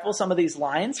disrespectful, some of these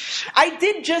lines, I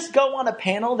did just go on a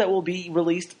panel that will be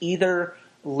released either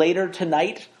later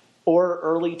tonight or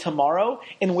early tomorrow,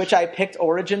 in which I picked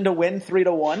Origin to win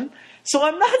 3-1. So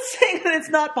I'm not saying that it's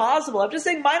not possible. I'm just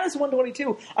saying minus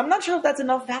 122. I'm not sure if that's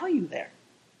enough value there.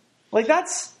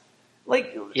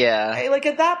 Yeah.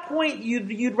 At that point,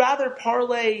 you'd rather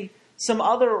parlay some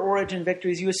other Origin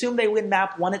victories. You assume they win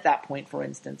map 1 at that point, for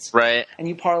instance. Right. And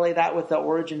you parlay that with the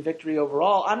Origin victory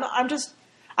overall. I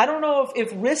don't know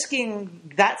if risking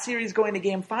that series going to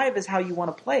game 5 is how you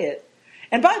want to play it.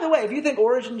 And by the way, if you think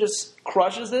Origin just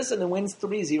crushes this and then wins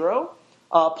 3-0,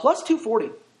 plus 240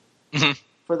 mm-hmm.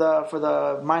 for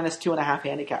the minus 2.5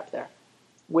 handicap there,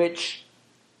 which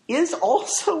is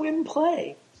also in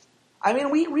play. I mean,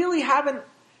 we really haven't.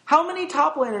 How many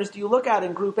top laners do you look at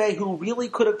in Group A who really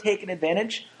could have taken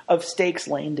advantage of Stakes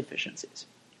lane deficiencies?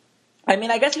 I mean,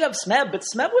 I guess you have Smeb, but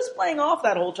Smeb was playing off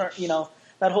that whole turn,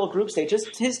 that whole group stage.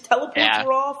 His teleports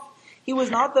were off. He was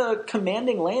not the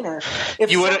commanding laner.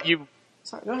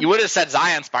 You would have said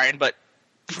Zion Spartan, but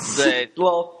the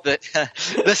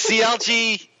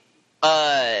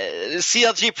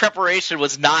CLG preparation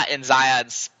was not in Zion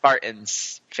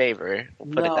Spartan's favor.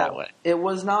 We'll put it that way. It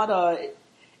was not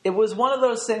It was one of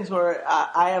those things where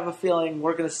I have a feeling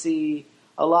we're going to see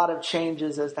a lot of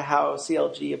changes as to how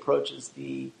CLG approaches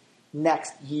the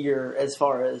next year as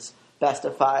far as best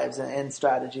of 5s and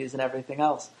strategies and everything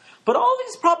else. But all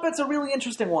these prop bets are really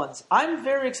interesting ones. I'm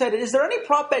very excited. Is there any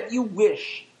prop bet you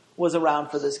wish was around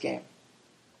for this game?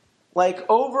 Like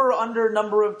over under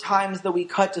number of times that we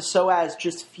cut to Soaz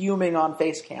just fuming on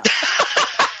face cam.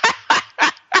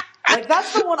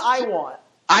 That's the one I want.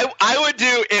 I would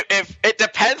do if it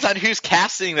depends on who's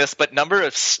casting this, but number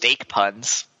of steak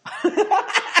puns.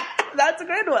 That's a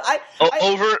great one.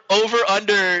 Over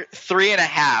under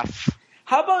 3.5.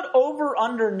 How about over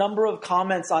under number of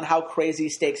comments on how crazy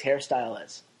Steak's hairstyle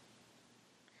is?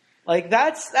 They're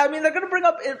going to bring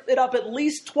it up at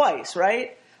least twice,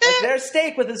 right? There's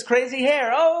Steak with his crazy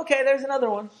hair. Oh, okay, there's another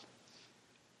one.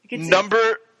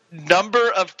 Number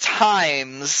of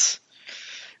times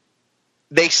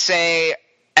they say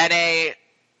NA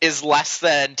is less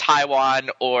than Taiwan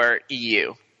or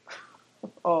EU.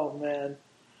 Oh, man.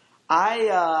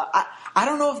 I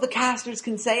don't know if the casters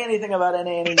can say anything about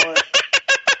NA anymore.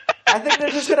 I think they're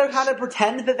just going to kind of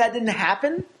pretend that didn't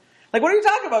happen. Like, what are you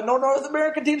talking about? No North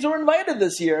American teams were invited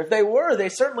this year. If they were, they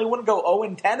certainly wouldn't go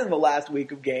 0-10 in the last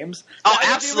week of games.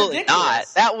 Absolutely not.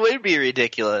 That would be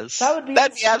ridiculous. That'd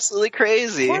be absolutely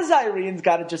crazy. Poor Zyrene's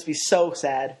got to just be so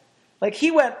sad. Like,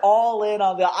 he went all in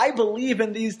on I believe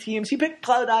in these teams. He picked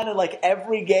Cloud9 in, like,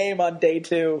 every game on day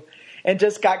 2 and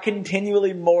just got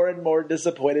continually more and more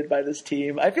disappointed by this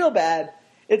team. I feel bad.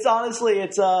 This was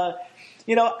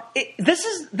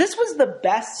the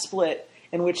best split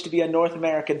in which to be a North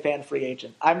American fan free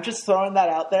agent. I'm just throwing that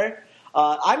out there.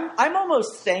 I'm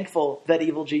almost thankful that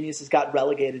Evil Geniuses got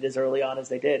relegated as early on as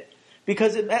they did.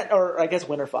 Because it meant, or I guess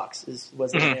Winter Fox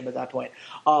was the name at that point.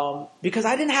 Because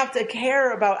I didn't have to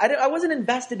care about, I wasn't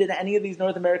invested in any of these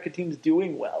North American teams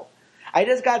doing well. I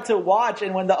just got to watch,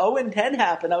 and when the 0-10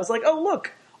 happened, I was like, oh,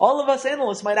 look, all of us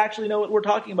analysts might actually know what we're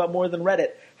talking about more than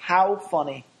Reddit. How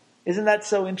funny. Isn't that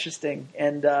so interesting?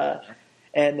 And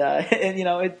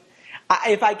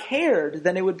if I cared,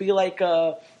 then it would be like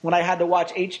when I had to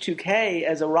watch H2K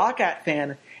as a Roccat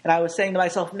fan, and I was saying to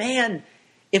myself, man,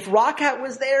 if Roccat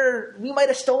was there, we might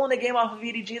have stolen a game off of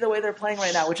EDG the way they're playing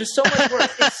right now, which is so much worse.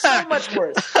 It's so much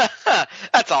worse.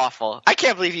 That's awful. I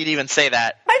can't believe you'd even say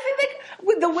that. I think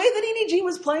with the way that EDG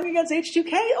was playing against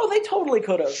H2K, they totally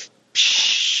could have.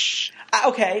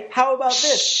 Okay, how about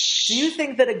this? Do you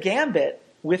think that a Gambit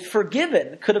with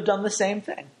Forgiven could have done the same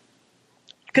thing?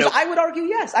 Because I would argue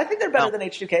yes. I think they're better than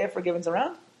H2K if Forgiven's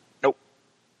around. Nope.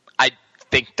 I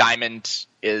think Diamond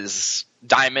and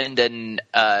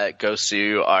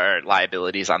Gosu are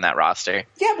liabilities on that roster.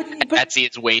 Yeah, but Etsy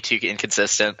is way too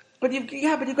inconsistent. But you've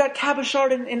got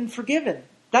Cabashard and Forgiven.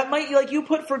 That might you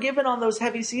put Forgiven on those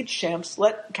heavy siege champs.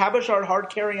 Let Cabashard hard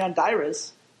carry on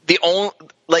Dyrus. I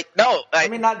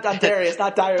mean not on Darius,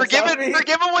 not Dyrus.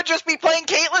 Forgiven would just be playing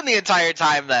Caitlyn the entire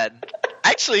time then.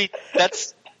 Actually,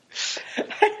 that's. I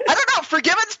don't know.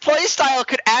 Forgiven's playstyle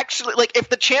could actually, if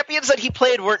the champions that he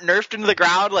played weren't nerfed into the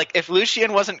ground, if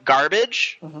Lucian wasn't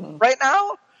garbage right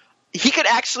now, he could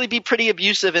actually be pretty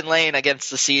abusive in lane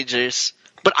against the Siegers.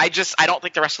 But I don't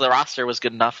think the rest of the roster was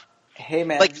good enough. Hey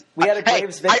man, we had a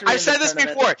Graves victory. I've said this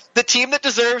before. The team that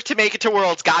deserved to make it to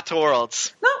Worlds got to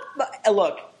Worlds. No,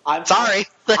 look, I'm sorry.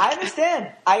 I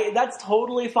understand. That's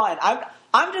totally fine.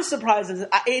 I'm just surprised.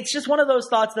 It's just one of those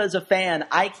thoughts that as a fan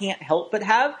I can't help but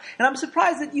have, and I'm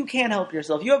surprised that you can't help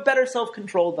yourself. You have better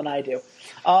self-control than I do.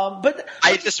 But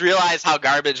I just realized how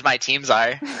garbage my teams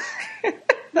are.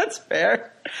 That's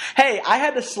fair. Hey, I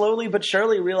had to slowly but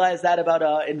surely realize that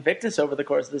about Invictus over the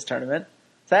course of this tournament.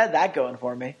 So I had that going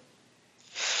for me.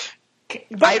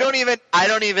 But I don't even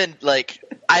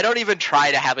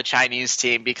try to have a Chinese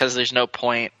team because there's no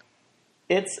point.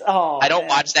 I don't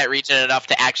watch that region enough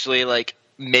to actually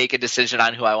make a decision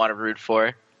on who I want to root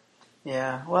for.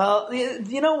 Yeah, well,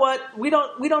 you know what? We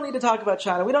don't need to talk about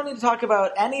China. We don't need to talk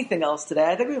about anything else today.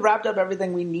 I think we've wrapped up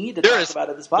everything we need to talk about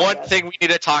at this podcast. One thing we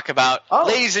need to talk about,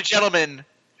 ladies and gentlemen.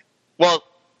 Well,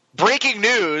 breaking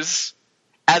news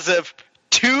as of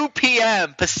 2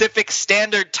 p.m. Pacific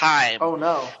Standard Time. Oh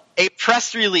no! A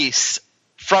press release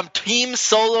from Team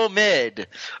Solo Mid,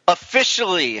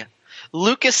 officially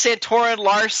Lucas Santorin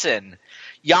Larson,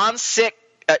 Jang Sik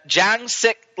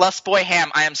Lusboy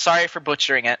Ham, I am sorry for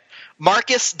butchering it,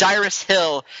 Marcus Dyrus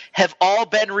Hill have all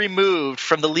been removed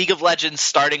from the League of Legends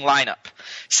starting lineup.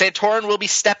 Santorin will be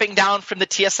stepping down from the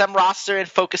TSM roster and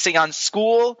focusing on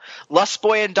school.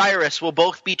 Lusboy and Dyrus will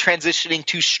both be transitioning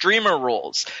to streamer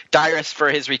roles. Dyrus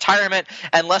for his retirement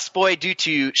and Lusboy due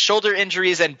to shoulder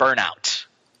injuries and burnout.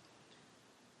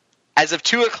 As of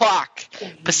 2 o'clock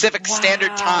Pacific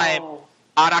Standard Time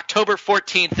on October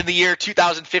 14th in the year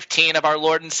 2015 of our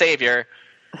Lord and Savior,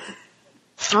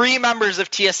 3 members of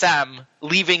TSM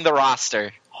leaving the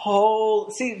roster.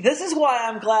 See, this is why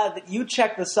I'm glad that you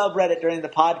checked the subreddit during the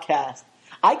podcast.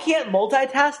 I can't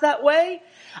multitask that way.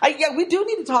 We do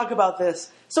need to talk about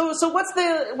this. So what's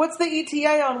the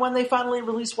ETA on when they finally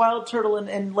release Wild Turtle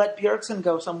and let Bjergsen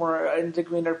go somewhere into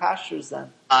greener pastures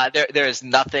then? There is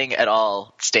nothing at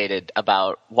all stated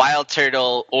about Wild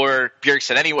Turtle or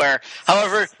Bjergsen anywhere.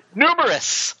 However,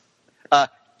 numerous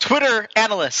Twitter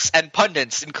analysts and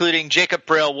pundits, including Jacob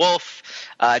Braille-Wolf,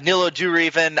 Nilo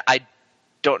Duriven, I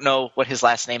don't know what his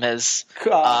last name is.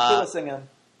 Kulasingen,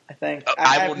 I think.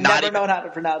 I've never known how to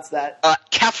pronounce that.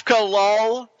 Kefka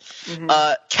Lol,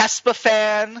 Kespa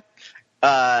Fan,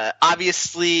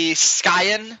 obviously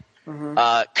Skyen,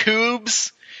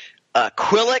 Koobs,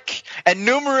 Quillick, and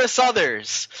numerous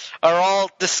others are all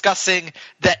discussing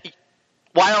that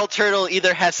Wild Turtle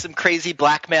either has some crazy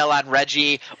blackmail on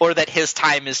Reggie or that his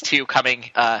time is too coming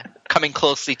coming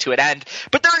closely to an end.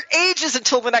 But there are ages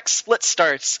until the next split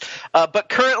starts. But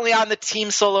currently on the Team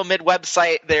Solo Mid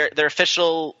website, their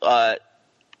official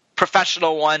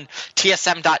professional one,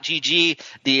 tsm.gg,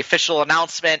 the official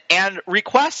announcement, and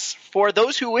requests for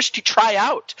those who wish to try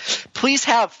out. Please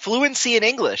have fluency in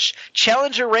English,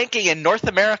 challenger ranking in North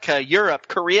America, Europe,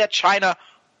 Korea, China,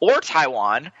 or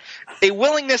Taiwan, a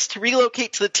willingness to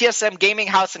relocate to the TSM Gaming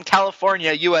House in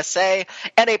California, USA,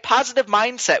 and a positive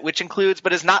mindset, which includes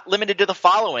but is not limited to the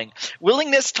following: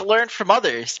 willingness to learn from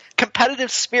others, competitive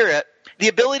spirit, the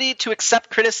ability to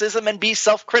accept criticism and be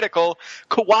self-critical,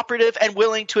 cooperative and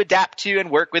willing to adapt to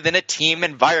and work within a team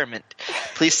environment.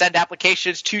 Please send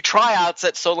applications to tryouts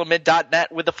at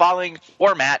solomid.net with the following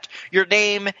format: your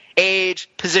name, age,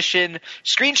 position,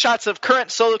 screenshots of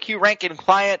current solo queue rank and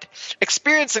client,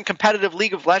 experience in competitive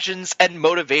League of Legends, and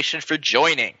motivation for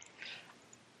joining.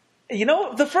 You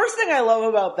know, the first thing I love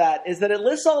about that is that it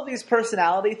lists all these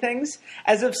personality things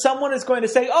as if someone is going to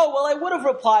say, oh, well, I would have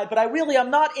replied, but I'm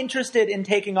not interested in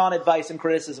taking on advice and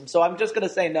criticism, so I'm just going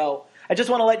to say no. I just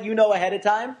want to let you know ahead of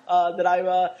time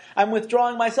that I'm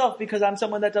withdrawing myself because I'm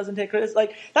someone that doesn't take criticism.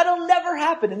 Like, that'll never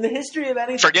happen in the history of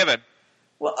anything. Forgiven.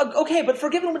 Well, okay, but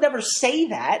Forgiven would never say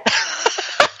that.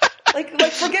 Like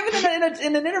Forgiven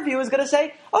in an interview is going to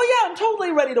say, oh yeah, I'm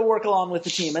totally ready to work along with the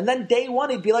team. And then day one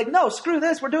he'd be like, no, screw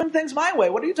this, we're doing things my way.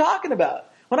 What are you talking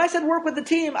about? When I said work with the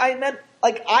team, I meant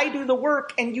like I do the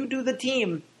work and you do the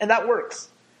team, and that works.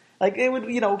 Like it would,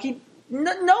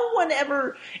 no one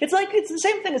ever, it's the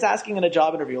same thing as asking in a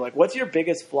job interview, like, what's your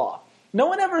biggest flaw? No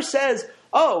one ever says,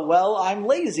 oh, well, I'm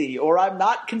lazy, or I'm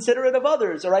not considerate of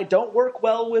others, or I don't work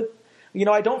well with,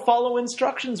 I don't follow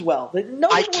instructions well.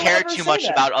 I care too much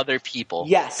about other people.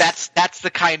 Yes. That's the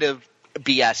kind of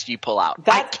BS you pull out.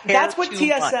 That's what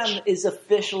TSM is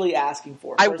officially asking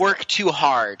for. I work too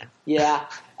hard. Yeah.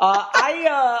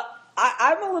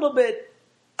 I'm a little bit...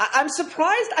 I'm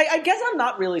surprised. I guess I'm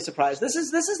not really surprised. This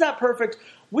is that perfect.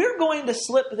 We're going to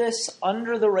slip this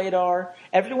under the radar.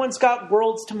 Everyone's got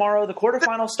Worlds tomorrow. The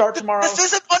quarterfinals start tomorrow. This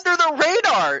isn't under the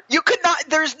radar. You could not...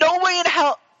 There's no way in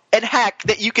hell... And heck,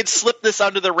 that you could slip this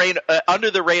under the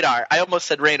radar. I almost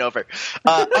said rain over.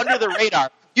 Under the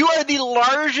radar. You are the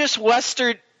largest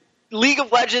Western League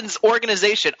of Legends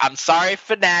organization. I'm sorry,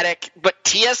 Fnatic, but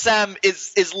TSM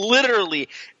is literally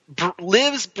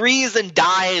lives, breathes, and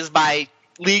dies by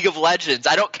League of Legends.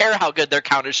 I don't care how good their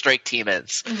Counter-Strike team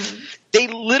is. Mm-hmm. They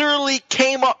literally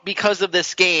came up because of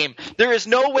this game. There is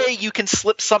no way you can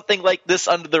slip something like this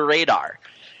under the radar.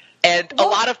 And a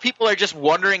lot of people are just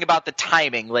wondering about the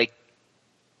timing. Like,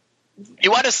 you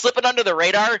want to slip it under the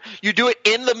radar? You do it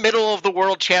in the middle of the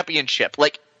World Championship.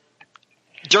 Like,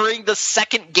 during the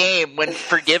second game when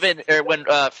Forgiven or when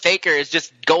Faker is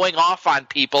just going off on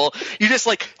people, you just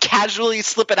like casually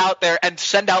slip it out there and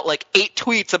send out like 8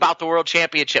 tweets about the World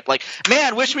Championship. Like,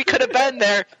 man, wish we could have been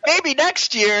there. Maybe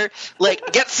next year.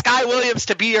 Like, get Sky Williams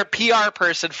to be your PR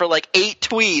person for like 8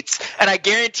 tweets, and I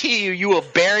guarantee you will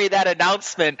bury that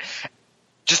announcement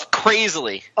just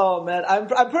crazily. Oh man, I'm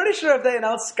pretty sure if they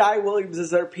announced Sky Williams as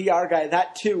their PR guy,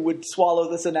 that too would swallow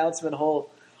this announcement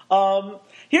whole.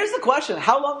 Here's the question: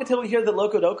 how long until we hear that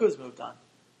Loco Doco's moved on?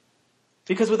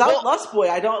 Because without Lustboy,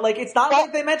 I don't like. It's not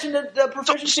like they mentioned a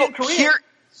proficiency in Korea.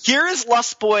 Here is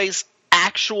Lustboy's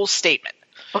actual statement.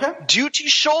 Okay. Due to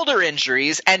shoulder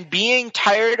injuries and being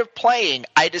tired of playing,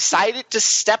 I decided to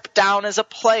step down as a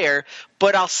player,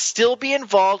 but I'll still be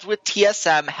involved with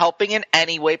TSM, helping in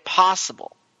any way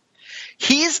possible.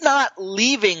 He's not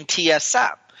leaving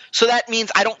TSM. So that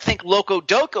means I don't think Loco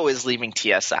Doco is leaving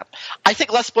TSM. I think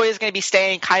Lustboy is going to be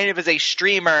staying kind of as a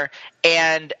streamer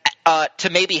and to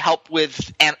maybe help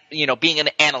with being an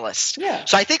analyst. Yeah.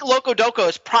 So I think Loco Doco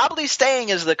is probably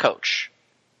staying as the coach.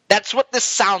 That's what this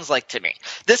sounds like to me.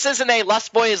 This isn't a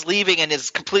Lustboy is leaving and is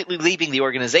completely leaving the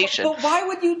organization. But why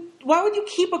would you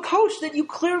keep a coach that you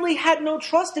clearly had no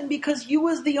trust in because you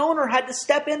as the owner had to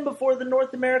step in before the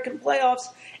North American playoffs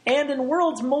and in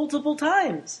Worlds multiple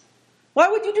times? Why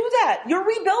would you do that? You're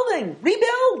rebuilding.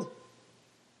 Rebuild.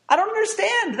 I don't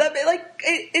understand. That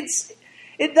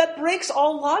that breaks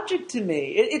all logic to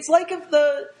me. It's like if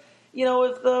the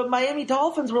Miami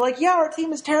Dolphins were like, yeah, our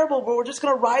team is terrible, but we're just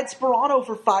going to ride Sperano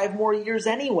for 5 more years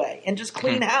anyway and just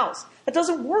clean house. That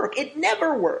doesn't work. It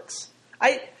never works.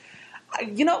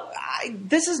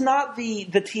 This is not the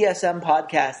TSM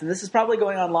podcast, and this is probably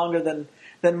going on longer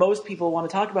than most people want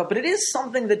to talk about, but it is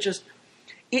something that just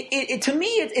to me,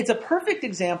 it's a perfect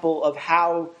example of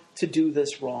how to do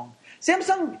this wrong.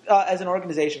 Samsung, as an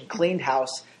organization, cleaned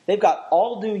house. They've got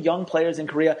all new young players in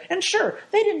Korea. And sure,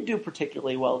 they didn't do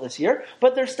particularly well this year,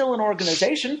 but they're still an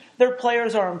organization. Their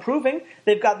players are improving.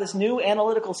 They've got this new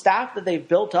analytical staff that they've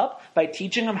built up by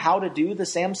teaching them how to do the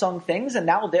Samsung things, and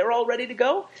now they're all ready to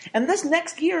go. And this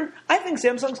next year, I think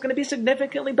Samsung's going to be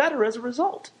significantly better as a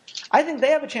result. I think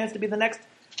they have a chance to be the next,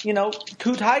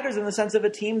 Koo Tigers in the sense of a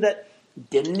team that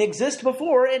didn't exist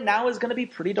before and now is going to be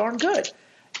pretty darn good.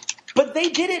 But they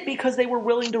did it because they were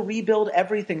willing to rebuild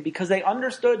everything, because they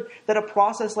understood that a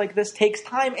process like this takes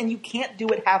time and you can't do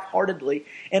it half-heartedly.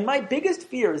 And my biggest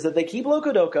fear is that they keep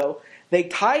Lokodoko, they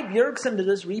tie Bjergsen to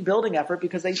this rebuilding effort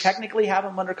because they technically have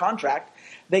him under contract.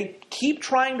 They keep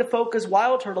trying to focus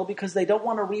Wild Turtle because they don't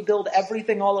want to rebuild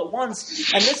everything all at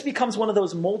once. And this becomes one of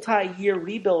those multi-year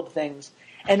rebuild things.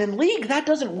 And in League, that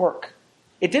doesn't work.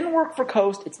 It didn't work for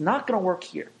Coast. It's not going to work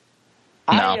here.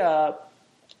 No.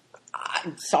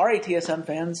 I'm sorry, TSM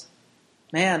fans.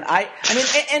 Man, I mean,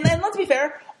 and let's be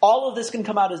fair, all of this can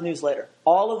come out as news later.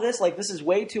 All of this, this is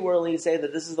way too early to say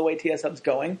that this is the way TSM's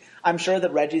going. I'm sure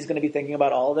that Reggie's going to be thinking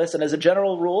about all of this. And as a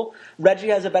general rule, Reggie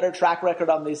has a better track record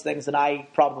on these things than I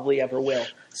probably ever will.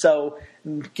 So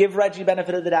give Reggie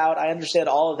benefit of the doubt. I understand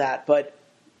all of that, but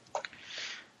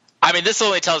I mean, this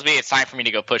only tells me it's time for me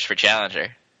to go push for Challenger.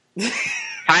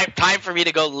 Time for me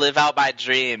to go live out my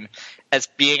dream as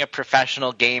being a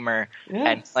professional gamer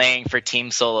and playing for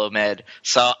Team Solo Mid.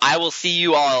 So I will see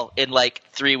you all in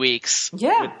 3 weeks with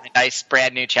a nice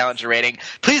brand new Challenger rating.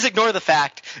 Please ignore the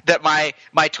fact that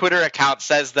my Twitter account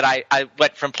says that I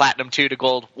went from Platinum 2 to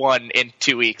Gold 1 in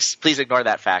 2 weeks. Please ignore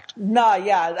that fact. Nah,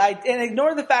 yeah. And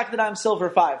ignore the fact that I'm Silver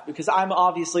 5 because I'm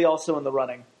obviously also in the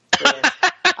running.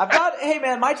 Hey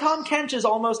man, my Tom Kench is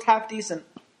almost half decent.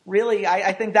 Really,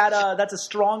 I think that's a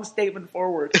strong statement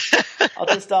forward.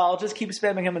 I'll just keep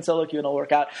spamming him in solo queue and it'll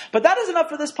work out. But that is enough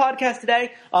for this podcast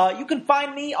today. You can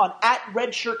find me on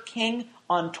 @RedShirtKing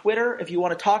on Twitter if you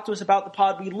want to talk to us about the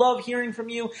pod. We love hearing from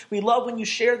you. We love when you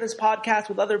share this podcast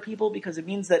with other people because it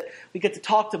means that we get to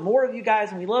talk to more of you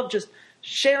guys, and we love just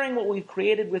sharing what we've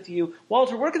created with you.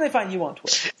 Walter, where can they find you on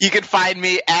Twitter? You can find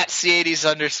me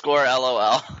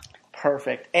 @C80s_LOL.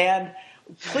 Perfect. And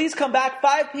please come back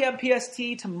 5 p.m.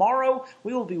 PST tomorrow.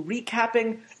 We will be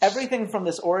recapping everything from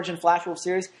this Origin Flash Wolf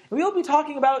series. And we will be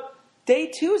talking about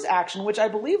Day 2's action, which I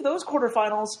believe those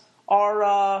quarterfinals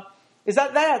are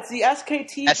that's the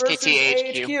SKT versus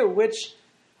AHQ, which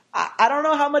I don't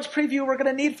know how much preview we're going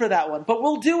to need for that one. But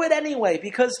we'll do it anyway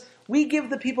because we give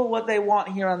the people what they want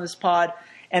here on this pod.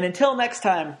 And until next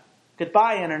time,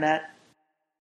 goodbye, Internet.